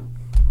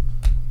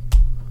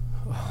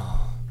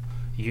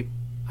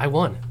 I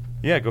won.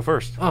 Yeah, go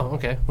first. Oh,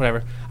 okay,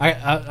 whatever. I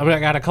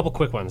got a couple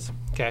quick ones.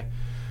 Okay.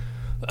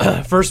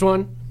 First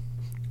one.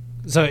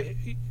 So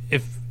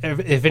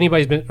if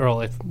anybody's been,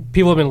 or if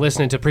people have been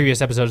listening to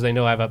previous episodes, they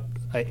know I have a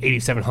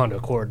 87 Honda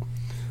Accord.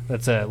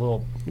 That's a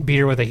little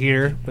beater with a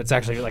heater, but it's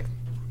actually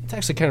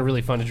kind of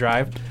really fun to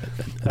drive.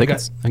 I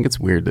think it's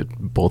weird that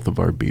both of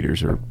our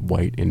beaters are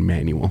white and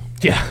manual.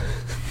 Yeah,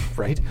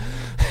 right.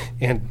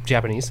 And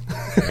Japanese.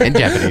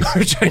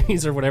 Or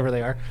Chinese or whatever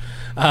they are.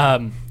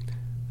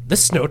 The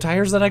snow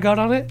tires that I got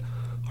on it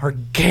are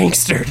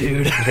gangster,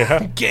 dude.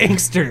 Yeah.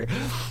 Gangster.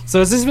 So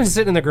this has been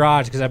sitting in the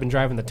garage because I've been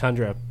driving the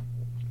Tundra.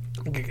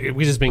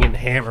 We just been getting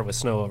hammered with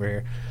snow over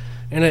here,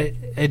 and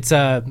it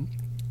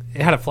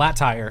had a flat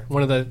tire.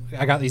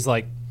 I got these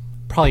like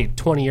probably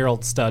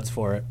 20-year-old studs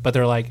for it, but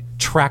they're like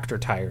tractor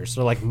tires.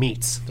 They're like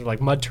meats. They're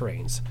like mud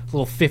terrains.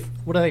 Little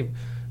what are they?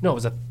 No, it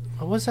was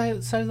what was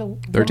that size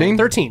of the 13?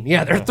 13.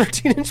 Yeah, they're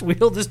 13-inch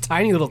wheel, just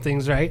tiny little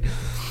things, right?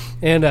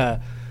 And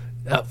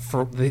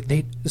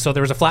so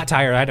there was a flat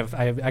tire.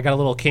 I got a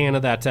little can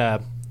of that,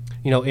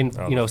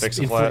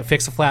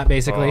 fix a flat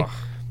basically.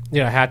 Oh.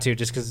 Yeah, I had to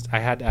just because I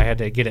had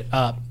to get it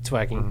up so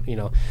I can,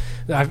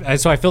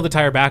 so I filled the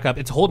tire back up.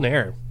 It's holding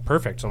air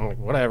perfect. So I'm like,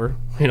 whatever,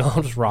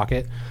 I'll just rock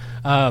it.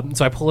 So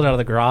I pulled it out of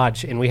the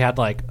garage, and we had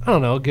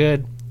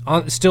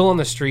still on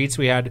the streets,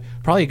 we had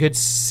probably a good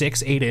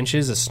 6-8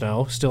 inches of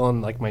snow still on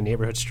like my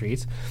neighborhood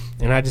streets.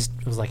 And I was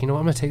like, I'm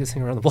going to take this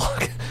thing around the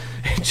block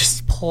and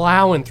just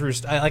plowing through.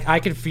 I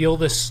could feel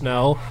the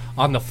snow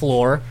on the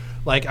floor.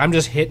 Like, I'm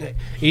just hitting it.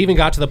 It even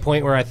got to the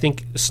point where I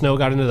think snow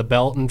got into the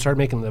belt and started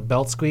making the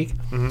belt squeak.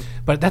 Mm-hmm.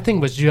 But that thing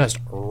was just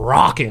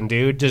rocking,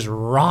 dude. Just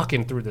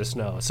rocking through the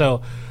snow.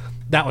 So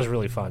that was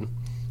really fun.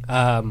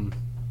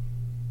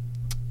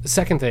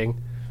 Second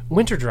thing,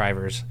 winter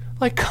drivers.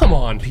 Like, come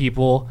on,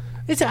 people.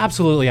 It's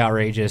absolutely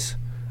outrageous.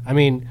 I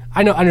mean,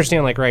 I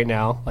understand, like, right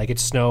now, like,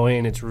 it's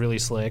snowing, it's really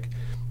slick.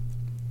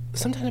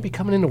 Sometimes I'd be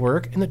coming into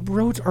work and the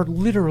roads are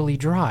literally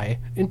dry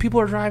and people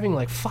are driving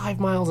like 5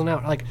 miles an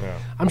hour. Like,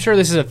 I'm sure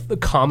this is a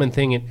common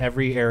thing in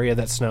every area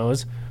that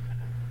snows.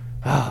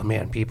 Oh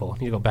man, people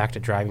need to go back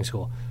to driving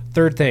school.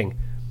 Third thing,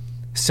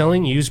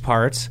 selling used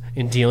parts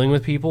and dealing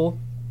with people.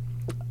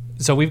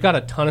 So we've got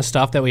a ton of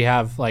stuff that we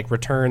have like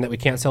returned that we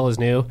can't sell as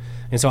new.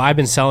 And so I've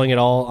been selling it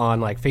all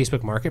on like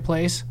Facebook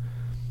Marketplace.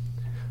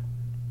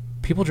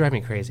 People drive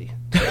me crazy.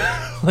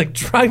 Like,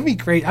 drive me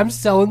crazy. I'm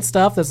selling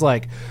stuff that's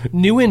like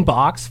new in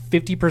box,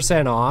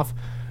 50% off,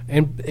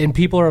 and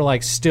people are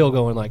like still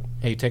going like,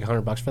 "Hey, you take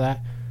 $100 for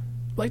that?"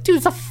 Like, dude,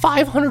 it's a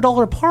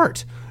 $500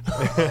 part.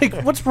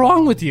 Like, what's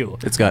wrong with you?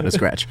 It's gotten a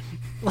scratch.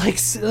 Like,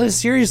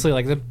 seriously,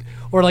 like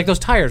those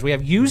tires. We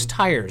have used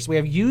tires. We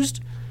have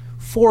used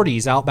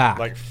 40s out back.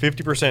 Like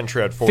 50%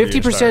 tread,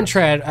 50%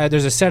 tread.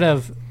 There's a set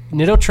of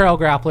Nitto Trail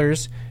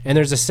Grapplers, and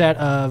there's a set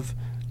of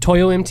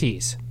Toyo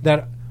MTs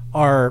that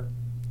are...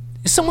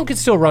 Someone could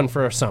still run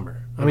for a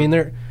summer. I mean,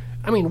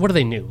 what are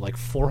they new? Like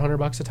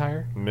 $400 a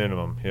tire?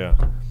 Minimum, yeah.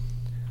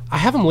 I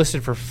have them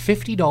listed for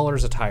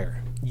 $50 a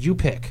tire. You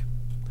pick.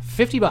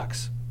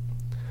 $50.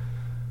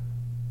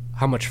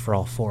 How much for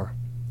all four?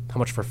 How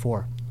much for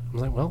four? I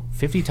was like, well,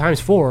 50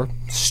 times 4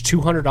 is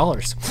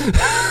 $200.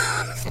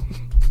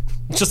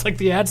 Just like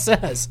the ad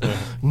says.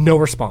 No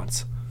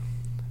response.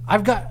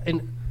 I've got,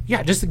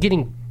 just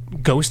getting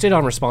ghosted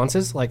on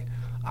responses. Like,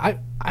 I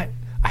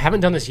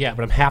haven't done this yet,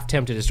 but I'm half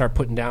tempted to start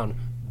putting down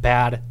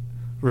bad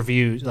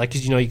reviews. Like,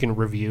 because you can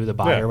review the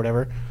buyer or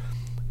whatever.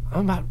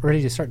 I'm about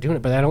ready to start doing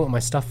it, but I don't want my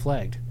stuff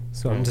flagged.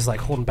 So I'm just like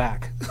holding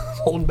back.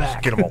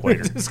 Just get them all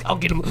later. I'll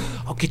get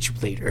you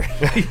later.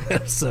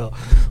 So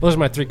those are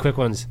my 3 quick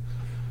ones.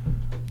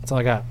 That's all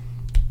I got.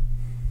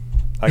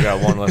 I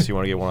got one unless you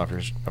want to get one off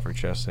your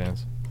chest,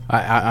 Sans.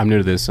 I'm new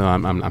to this, so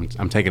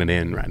I'm taking it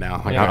in right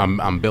now. Like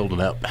I'm building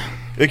up.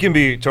 It can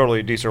be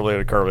totally diesel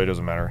related, car related,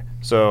 doesn't matter.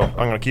 So I'm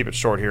going to keep it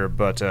short here.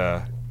 But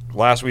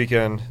last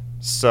weekend,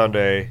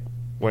 Sunday,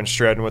 went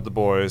shredding with the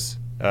boys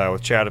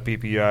with Chad at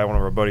PPI, one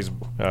of our buddies,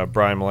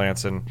 Brian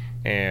Melanson,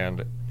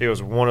 and it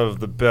was one of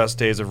the best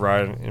days of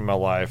riding in my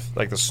life.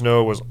 Like, the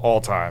snow was all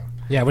time.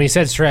 Yeah, when he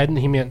said shredding,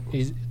 he meant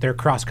they're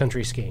cross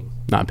country skiing.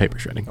 Not paper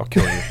shredding. I'll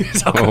kill you.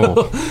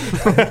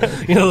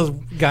 Those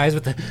guys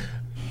with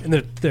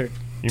their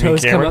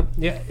toes come up.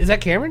 Yeah, is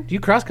that Cameron? Do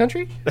you cross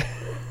country?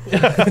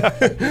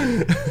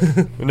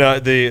 No,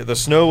 the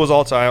snow was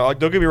all time. Like,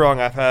 don't get me wrong,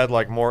 I've had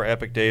like more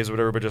epic days or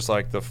whatever, but just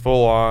like the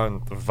full on,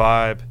 the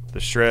vibe, the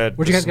shred.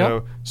 Where'd you guys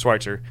go?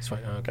 Schweitzer.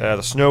 Okay.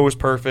 The snow was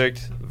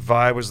perfect. The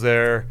vibe was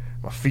there.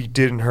 My feet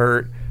didn't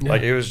hurt. Yeah.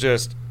 Like, it was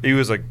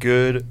a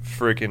good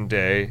freaking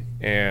day.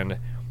 And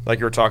like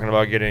you were talking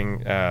about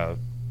getting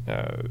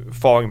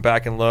falling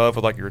back in love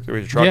with your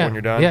truck when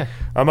you're done. Yeah.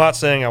 I'm not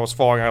saying I was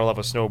falling out of love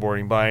with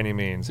snowboarding by any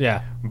means.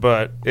 Yeah.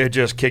 But it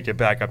just kicked it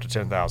back up to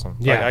 10,000.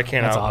 Yeah. Like, I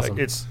cannot. That's awesome.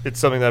 It's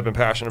something that I've been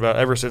passionate about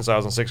ever since I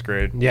was in 6th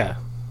grade. Yeah.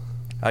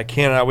 I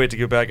cannot wait to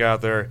get back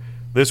out there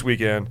this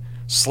weekend,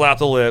 slap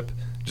the lip,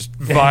 just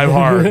vibe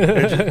hard,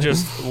 and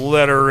just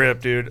let her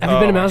rip, dude. Have you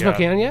been to Mount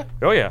Spokane yet?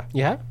 Oh, yeah.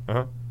 You have?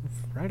 Uh-huh.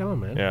 Right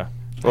on, man. Yeah.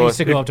 I used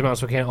to go up to Mount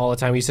Spokane all the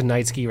time. We used to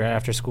night ski right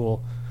after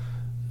school.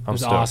 It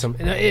was awesome.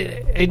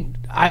 And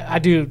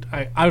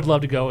I would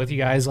love to go with you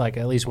guys like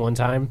at least one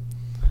time.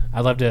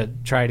 I'd love to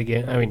try it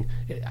again. I mean,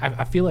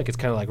 I feel like it's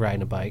kind of like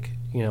riding a bike.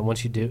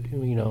 Once you do,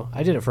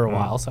 I did it for a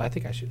while, so I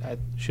think I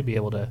should be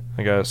able to.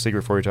 I got a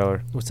secret for you,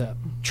 Tyler. What's that?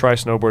 Try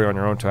snowboarding on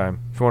your own time.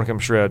 If you want to come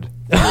shred,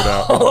 figure it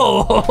out.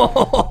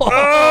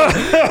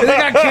 They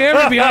got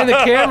Cameron behind the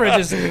camera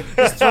just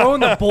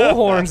throwing the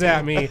bullhorns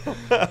at me.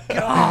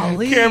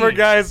 Golly. Camera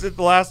guys,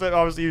 the last time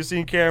obviously you've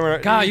seen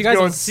Cameron. God, you guys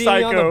don't see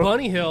me on the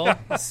bunny hill.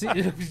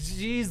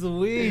 Jeez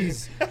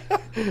Louise.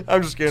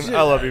 I'm just kidding.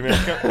 I love you,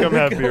 man. Come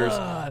have beers.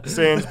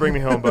 Sans, bring me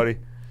home, buddy.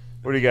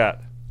 What do you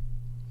got?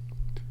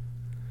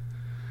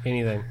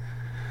 Anything.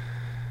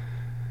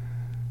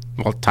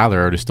 Well, Tyler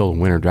already stole the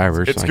winter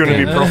driver. It's going to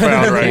be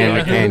profound right now.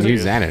 I can't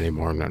use that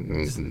anymore.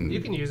 You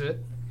can use it.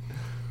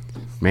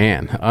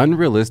 Man,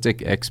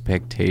 unrealistic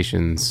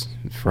expectations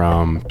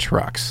from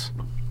trucks.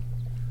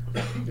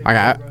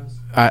 Yeah,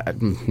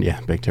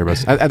 big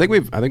turbos. I think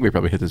we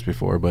probably hit this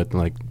before, but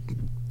like,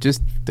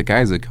 just the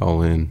guys that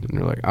call in and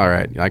they're like, all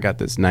right, I got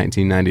this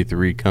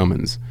 1993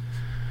 Cummins,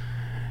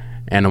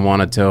 and I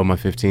want to tow my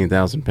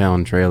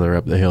 15,000-pound trailer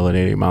up the hill at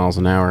 80 miles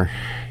an hour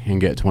and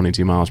get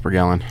 22 miles per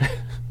gallon.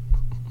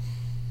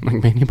 I'm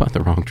like, man, you bought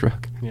the wrong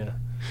truck. Yeah.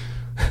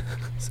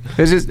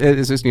 It's just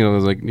it's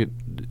like,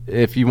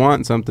 if you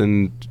want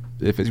something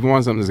that's going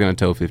to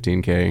tow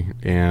 15K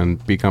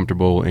and be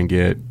comfortable and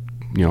get,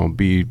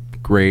 be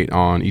great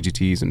on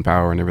EGTs and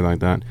power and everything like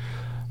that,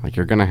 like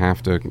you're gonna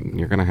have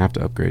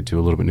to upgrade to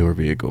a little bit newer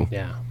vehicle.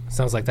 Yeah.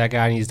 Sounds like that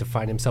guy needs to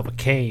find himself a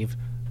cave,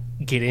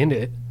 get into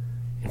it,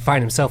 and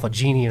find himself a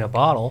genie in a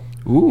bottle.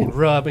 Ooh. And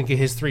rub and get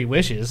his 3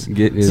 wishes.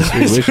 Get his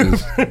 3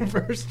 wishes.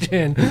 First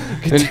gen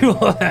can do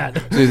all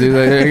that.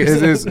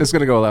 It's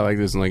gonna go a lot like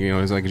this. Like,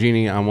 it's like,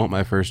 Genie, I want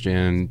my first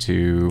gen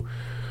to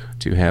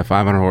have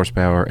 500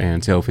 horsepower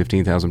and tow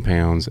 15,000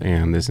 pounds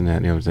and this and that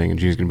and the other thing. And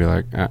Genie's gonna be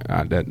like,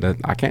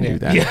 I can't do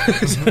that. Yeah.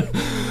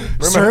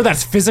 Sir,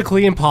 that's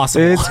physically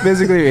impossible. It's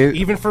physically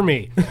even for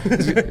me.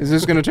 Is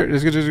this gonna turn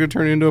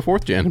into a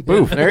 4th gen?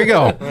 Poof! There you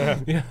go.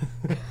 Yeah.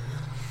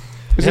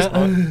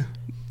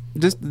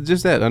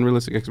 Just that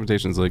unrealistic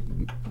expectations. Like,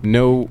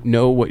 know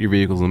what your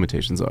vehicle's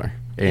limitations are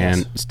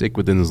and stick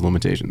within those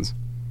limitations.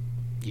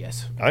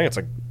 Yes, I think it's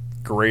a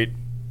great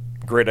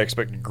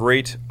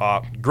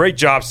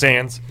job,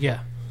 Sans. Yeah,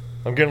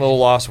 I'm getting a little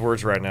lost of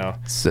words right now.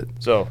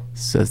 So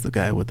says the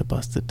guy with the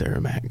busted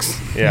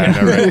Duramax. Yeah, I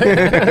know, right?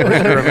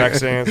 Duramax,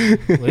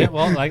 Sans.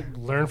 Well, like,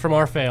 learn from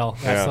our fail.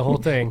 That's the whole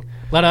thing.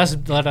 Let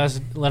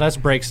us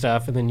break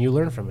stuff, and then you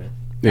learn from it.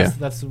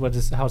 That's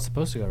how it's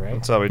supposed to go, right?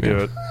 That's how we do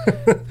it.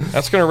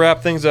 That's going to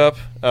wrap things up.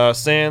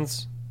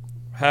 Sands,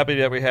 happy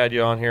that we had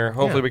you on here.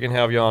 Hopefully we can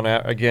have you on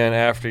again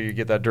after you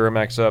get that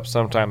Duramax up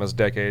sometime this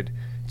decade.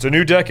 It's a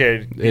new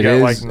decade. You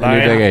got like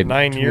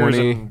 9 years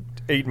and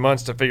 8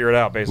 months to figure it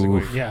out,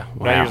 basically. Oof. Yeah.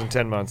 9 years and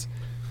 10 months.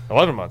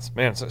 11 months.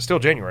 Man, it's still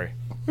January.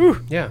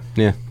 Whew. Yeah.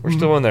 We're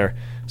still in there.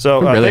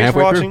 So thanks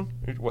for watching.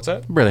 What's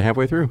that? We're barely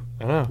halfway through.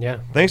 I know. Yeah.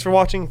 Thanks for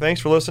watching. Thanks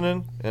for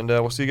listening. And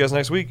we'll see you guys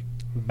next week.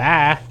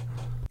 Bye.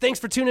 Thanks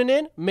for tuning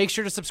in. Make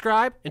sure to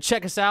subscribe and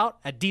check us out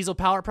at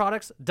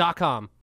dieselpowerproducts.com.